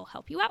they will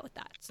help you out with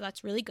that. So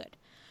that's really good.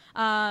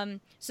 So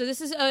this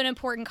is an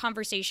important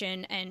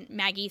conversation, and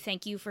Maggie,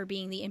 thank you for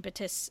being the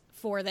impetus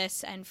for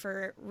this and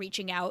for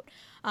reaching out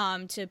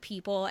to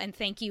people, and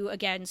thank you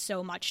again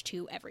so much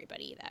to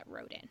everybody that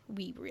wrote in.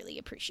 We really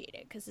appreciate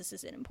it, because this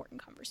is an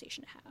important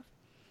conversation to have.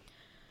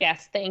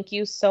 Yes, thank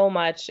you so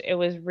much. It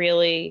was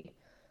really...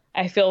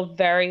 I feel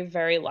very,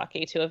 very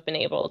lucky to have been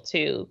able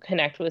to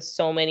connect with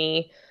so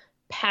many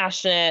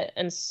passionate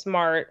and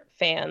smart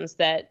fans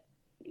that,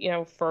 you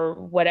know, for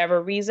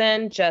whatever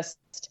reason,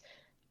 just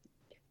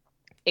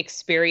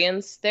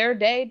experience their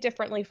day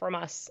differently from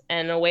us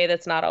in a way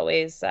that's not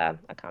always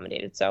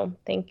accommodated. So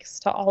thanks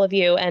to all of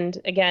you. And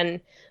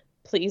again,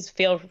 please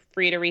feel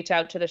free to reach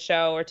out to the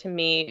show or to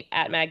me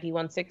at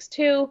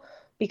Maggie162,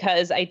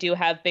 because I do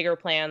have bigger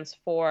plans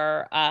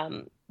for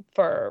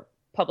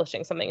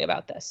publishing something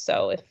about this.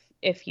 So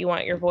if you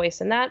want your voice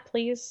in that,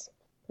 please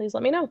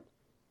let me know.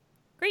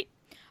 Great.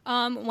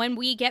 When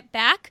we get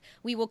back,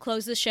 we will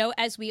close the show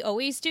as we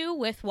always do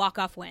with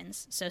walk-off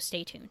wins. So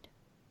stay tuned.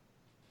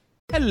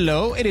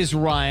 Hello, it is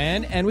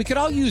Ryan, and we could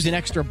all use an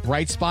extra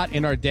bright spot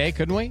in our day,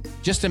 couldn't we?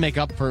 Just to make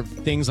up for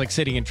things like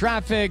sitting in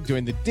traffic,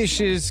 doing the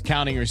dishes,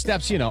 counting your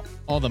steps, you know,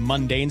 all the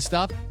mundane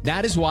stuff.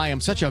 That is why I'm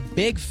such a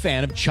big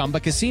fan of Chumba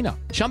Casino.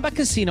 Chumba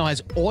Casino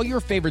has all your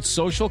favorite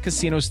social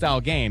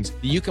casino-style games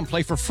that you can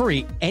play for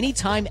free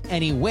anytime,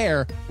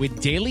 anywhere with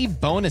daily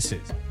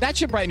bonuses. That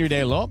should brighten your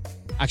day a little.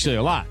 Actually,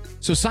 a lot.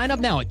 So sign up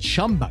now at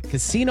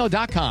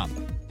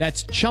ChumbaCasino.com.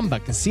 That's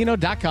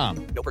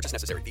ChumbaCasino.com. No purchase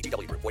necessary.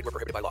 VGW Group. Void where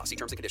prohibited by law. See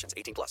terms and conditions.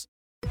 18+.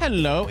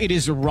 Hello, it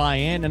is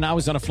Ryan, and I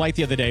was on a flight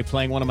the other day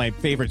playing one of my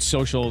favorite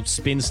social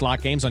spin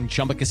slot games on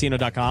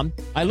ChumbaCasino.com.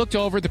 I looked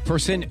over at the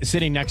person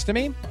sitting next to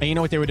me, and you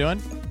know what they were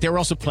doing? They were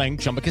also playing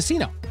Chumba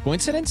Casino.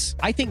 Coincidence?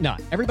 I think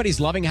not. Everybody's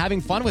loving having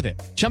fun with it.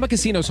 Chumba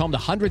Casino is home to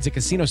hundreds of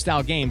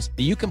casino-style games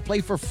that you can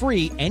play for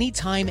free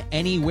anytime,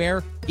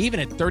 anywhere, even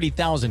at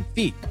 30,000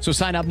 feet. So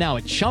sign up now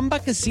at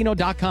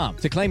ChumbaCasino.com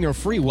to claim your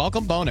free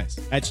welcome bonus.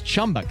 That's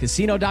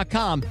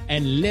ChumbaCasino.com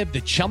and live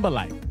the Chumba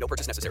life. No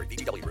purchase necessary.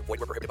 VGW Group. Void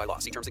where prohibited by law.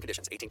 See terms and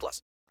conditions.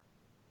 18+.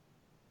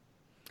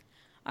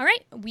 All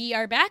right, we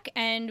are back,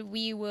 and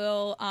we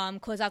will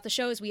close out the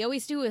show as we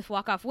always do with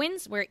walk-off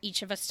wins, where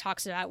each of us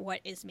talks about what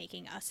is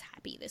making us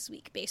happy this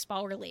week,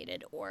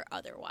 baseball-related or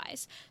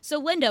otherwise. So,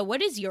 Linda,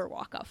 what is your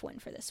walk-off win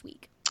for this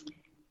week?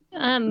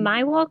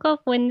 My walk-off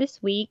win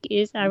this week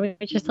is, I would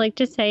just like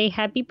to say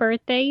happy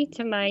birthday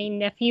to my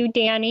nephew,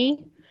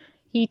 Danny.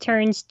 He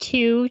turns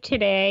 2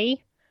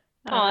 today.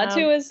 Aw,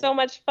 2 is so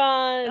much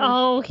fun.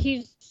 Oh,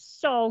 he's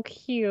so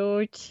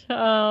cute.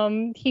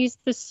 He's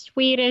the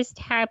sweetest,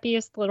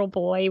 happiest little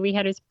boy. We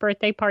had his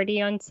birthday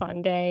party on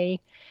Sunday,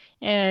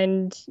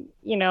 and,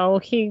 you know,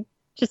 he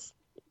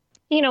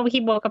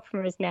woke up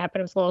from his nap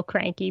and was a little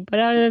cranky, but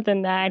other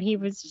than that, he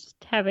was just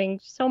having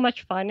so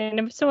much fun, and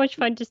it was so much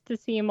fun just to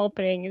see him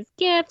opening his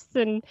gifts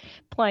and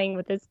playing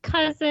with his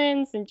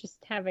cousins and just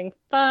having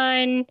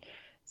fun.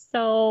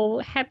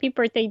 So happy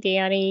birthday,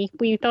 Danny.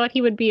 We thought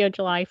he would be a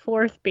July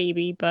 4th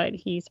baby, but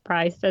he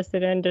surprised us.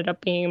 It ended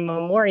up being a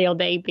Memorial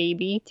Day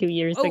baby 2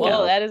 years ago.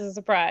 Oh, that is a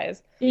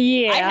surprise.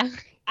 Yeah.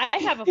 I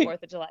have a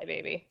 4th of July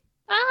baby.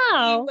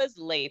 Oh. He was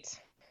late.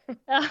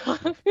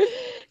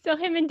 So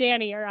him and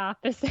Danny are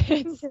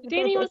opposites.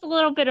 Danny was a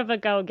little bit of a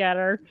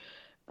go-getter.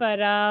 But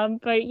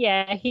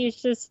yeah, he's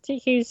just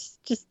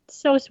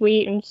so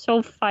sweet and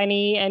so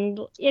funny, and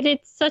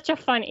it's such a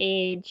fun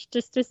age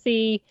just to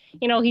see,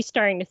 you know, he's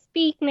starting to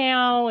speak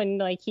now, and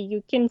like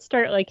you can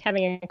start like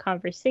having a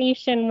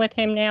conversation with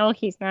him now.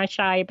 He's not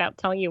shy about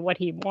telling you what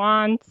he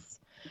wants.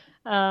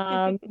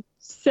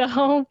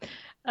 So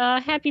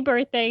happy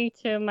birthday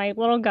to my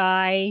little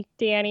guy,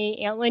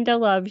 Danny. Aunt Linda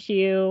loves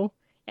you,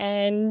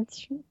 and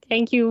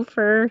thank you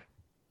for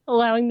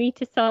allowing me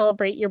to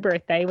celebrate your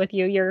birthday with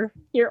you, your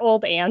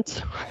old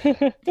aunt.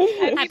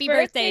 Happy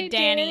birthday,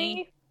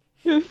 Danny.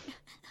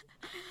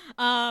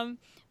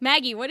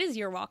 Maggie, what is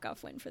your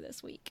walk-off win for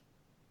this week?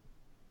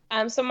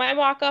 So my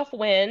walk-off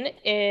win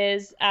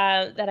is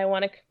that I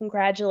want to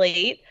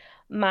congratulate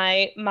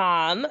my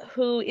mom,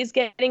 who is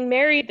getting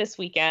married this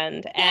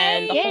weekend. Yay!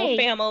 And the whole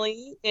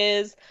family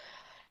is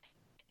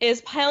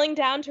piling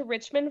down to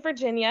Richmond,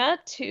 Virginia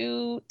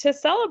to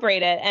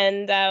celebrate it.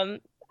 And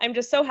I'm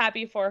just so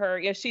happy for her.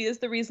 You know, she is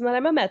the reason that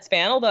I'm a Mets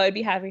fan, although I'd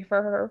be happy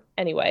for her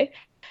anyway.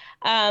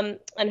 And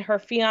her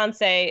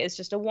fiance is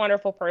just a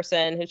wonderful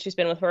person who she's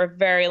been with for a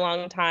very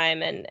long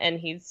time, and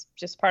he's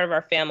just part of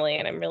our family,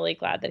 and I'm really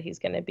glad that he's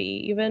going to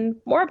be even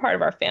more a part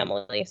of our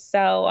family.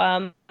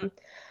 So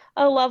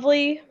a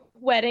lovely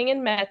wedding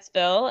in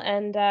Mettsville,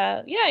 and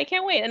yeah, I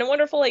can't wait. And a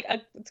wonderful,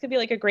 it's gonna be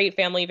like a great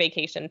family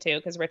vacation too,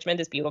 because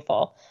Richmond is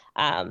beautiful.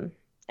 And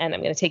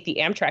I'm gonna take the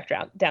Amtrak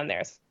down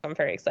there, so I'm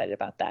very excited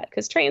about that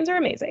because trains are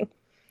amazing.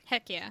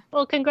 Heck yeah.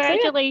 Well,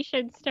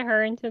 congratulations to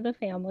her and to the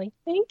family.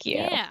 Thank you.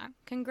 Yeah,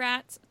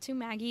 congrats to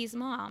Maggie's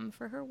mom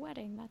for her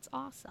wedding. That's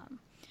awesome.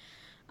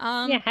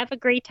 Yeah, have a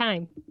great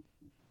time.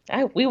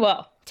 We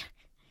will.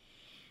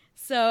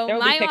 So There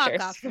will my be pictures.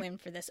 walk-off win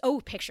for this.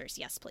 Oh, pictures,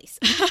 yes, please.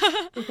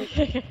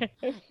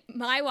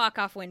 My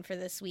walk-off win for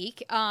this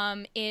week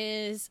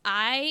is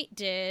I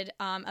did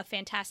a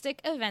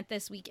fantastic event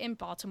this week in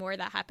Baltimore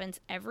that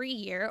happens every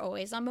year,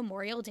 always on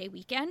Memorial Day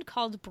weekend,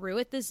 called Brew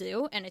at the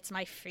Zoo, and it's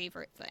my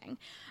favorite thing.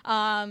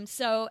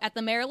 So at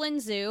the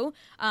Maryland Zoo,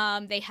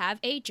 they have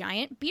a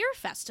giant beer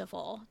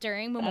festival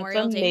during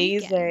Memorial Day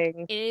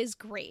weekend. It is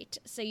great.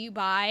 So you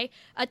buy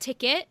a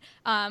ticket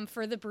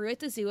for the Brew at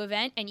the Zoo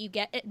event, and you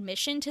get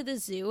admission to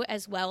the zoo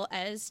as well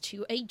as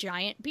to a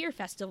giant beer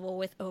festival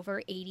with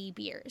over 80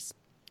 beers.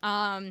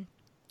 And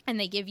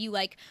they give you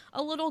like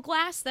a little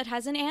glass that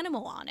has an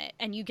animal on it,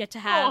 and you get to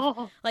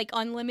have like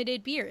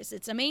unlimited beers.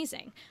 It's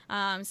amazing.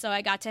 So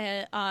I got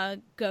to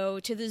go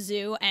to the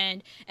zoo,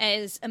 and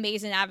as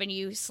Amazing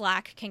Avenue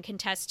Slack can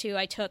contest to,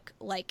 I took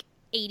like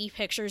 80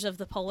 pictures of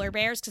the polar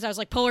bears because I was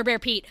like, Polar Bear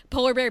Pete,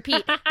 Polar Bear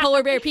Pete,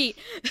 Polar Bear Pete.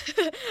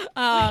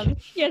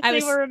 Yes,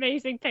 they were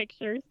amazing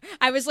pictures.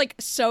 I was like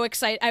so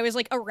excited. I was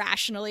like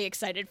irrationally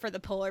excited for the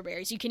polar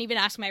bears. You can even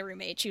ask my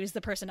roommate. She was the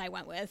person I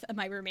went with,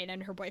 my roommate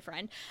and her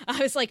boyfriend. I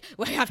was like,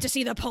 well, I have to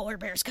see the polar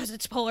bears because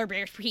it's Polar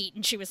Bear Pete.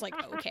 And she was like,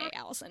 okay,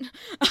 Allison.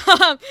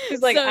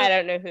 She's like, I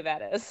don't know who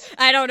that is.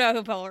 I don't know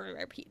who Polar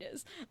Bear Pete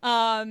is.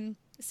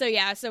 So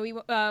yeah, so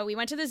we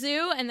went to the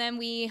zoo, and then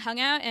we hung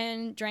out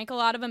and drank a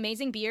lot of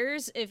amazing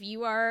beers. If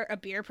you are a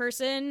beer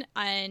person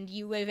and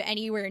you live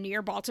anywhere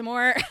near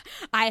Baltimore,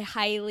 I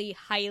highly,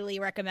 highly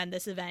recommend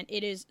this event.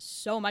 It is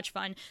so much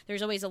fun.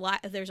 There's always a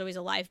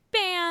live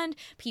band.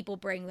 People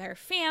bring their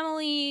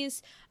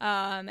families,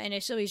 and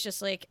it's always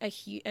just like a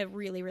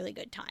really, really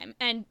good time.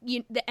 And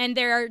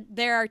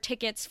there are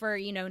tickets for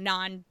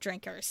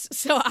non-drinkers.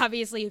 So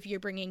obviously, if you're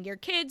bringing your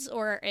kids,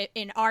 or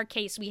in our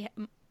case,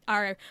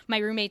 my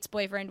roommate's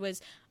boyfriend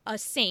was a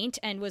saint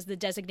and was the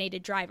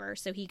designated driver,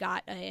 so he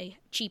got a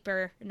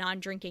cheaper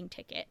non-drinking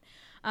ticket.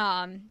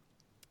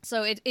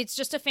 So it's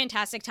just a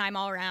fantastic time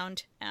all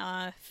around.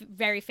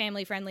 Very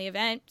family-friendly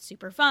event,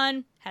 super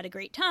fun, had a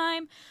great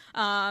time.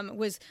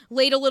 Was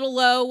laid a little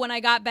low when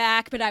I got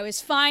back, but I was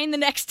fine the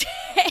next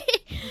day.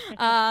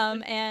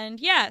 And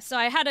yeah, so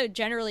I had a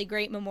generally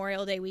great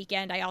Memorial Day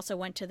weekend. I also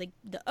went to the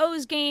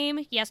O's game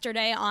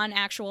yesterday on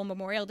actual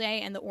Memorial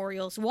Day, and the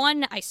Orioles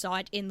won. I saw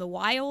it in the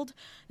wild.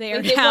 They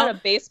won a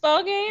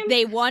baseball game?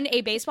 They won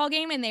a baseball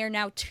game, and they are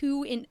now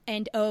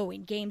 2-0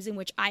 in games in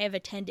which I have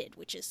attended,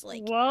 which is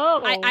like,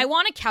 whoa. I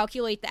want to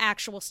calculate the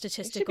actual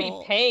statistical. They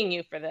should be paying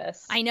you for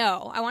this. I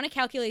know. I want to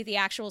calculate the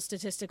actual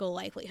statistical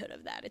likelihood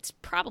of that. It's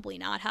probably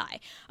not high.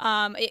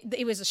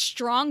 It was a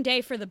strong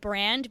day for the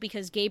brand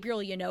because Gabriel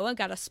Yanoa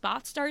got a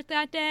spot start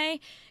that day.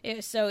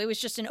 So it was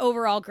just an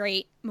overall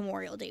great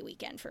Memorial Day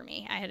weekend for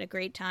me. I had a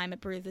great time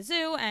at Brew the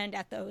Zoo and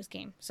at the O's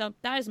game. So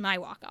that is my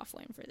walk-off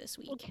win for this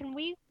week. Well, can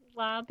we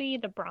lobby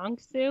the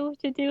Bronx Zoo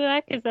to do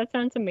that? Because that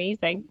sounds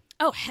amazing.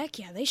 Oh, heck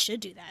yeah. They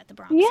should do that at the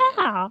Bronx Zoo.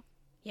 Yeah.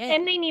 Yeah.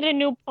 And they need a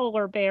new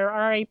polar bear.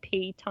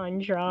 R.I.P.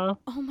 Tundra.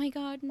 Oh my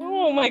God,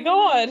 no. Oh my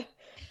God.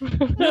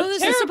 No,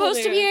 this is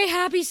supposed to be a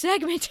happy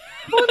segment.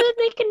 Well, then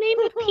they can name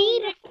it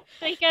Pete if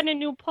they get a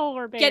new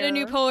polar bear. Get a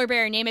new polar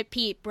bear, name it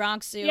Pete,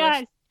 Bronx Zoo.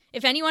 Yes.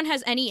 If anyone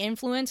has any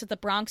influence at the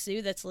Bronx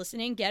Zoo that's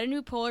listening, get a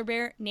new polar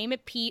bear, name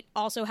it Pete,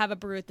 also have a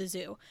brew at the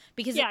zoo.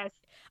 Because yes.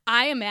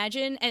 I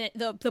imagine, and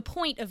the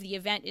point of the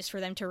event is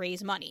for them to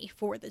raise money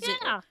for the zoo.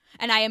 Yeah.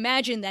 And I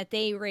imagine that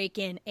they rake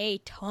in a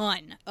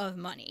ton of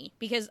money.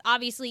 Because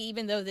obviously,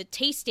 even though the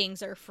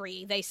tastings are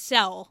free, they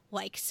sell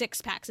like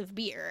 6-packs of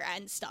beer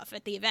and stuff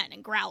at the event,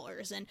 and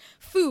growlers and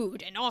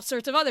food and all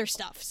sorts of other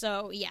stuff.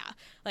 So yeah,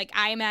 like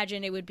I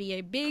imagine it would be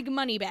a big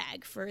money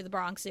bag for the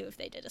Bronx Zoo if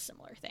they did a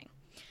similar thing.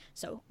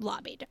 So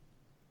lobbied.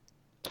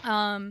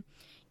 In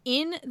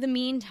the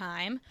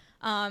meantime,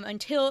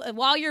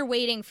 while you're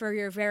waiting for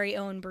your very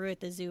own Brew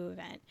at the Zoo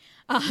event,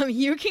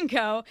 you can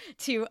go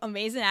to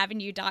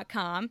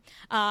AmazingAvenue.com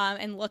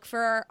and look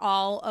for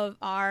all of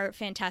our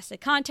fantastic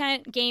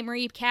content, game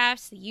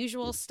recaps, the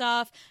usual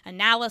stuff,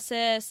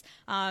 analysis.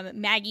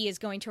 Maggie is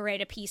going to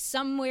write a piece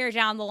somewhere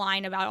down the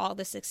line about all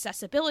this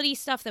accessibility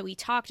stuff that we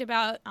talked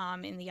about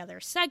in the other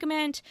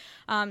segment.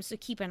 So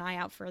keep an eye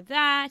out for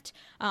that.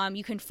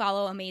 You can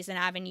follow Amazing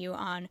Avenue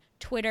on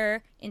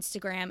Twitter,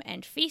 Instagram,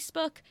 and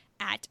Facebook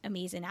at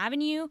Amazing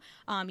Avenue.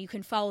 You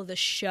can follow the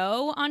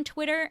show on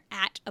Twitter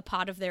at A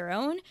Pod of Their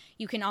Own.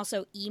 You can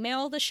also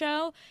email the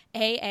show,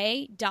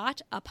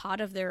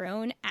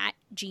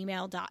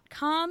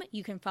 aa.apodoftheirown@gmail.com.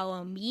 You can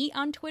follow me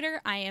on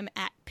Twitter. I am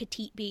at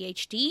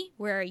PetiteBHD.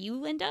 Where are you,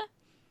 Linda?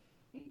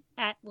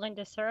 At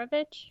Linda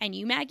Surovich. And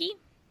you, Maggie?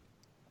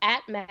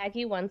 At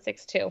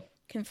Maggie162. You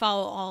can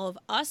follow all of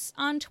us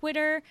on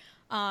Twitter.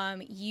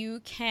 You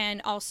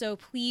can also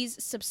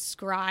please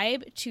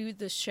subscribe to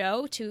the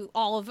show, to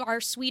all of our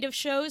suite of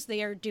shows.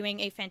 They are doing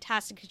a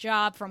fantastic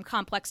job. From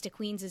Complex to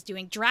Queens is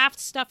doing draft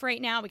stuff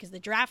right now because the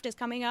draft is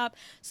coming up,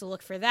 so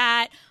look for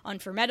that.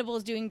 Unformidable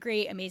is doing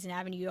great. Amazing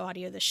Avenue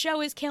Audio, the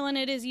show, is killing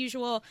it as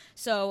usual.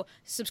 So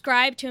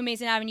subscribe to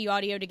Amazing Avenue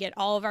Audio to get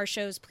all of our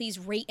shows. Please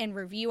rate and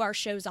review our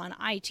shows on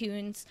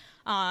iTunes.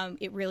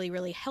 It really,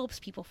 really helps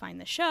people find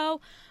the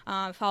show.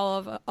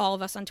 Follow all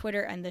of us on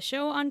Twitter and the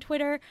show on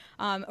Twitter.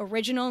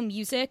 Original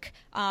music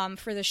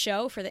for the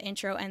show, for the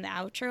intro and the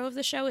outro of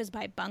the show, is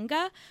by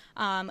Bunga.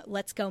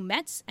 Let's go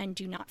Mets, and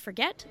do not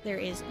forget, there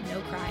is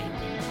no crying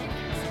in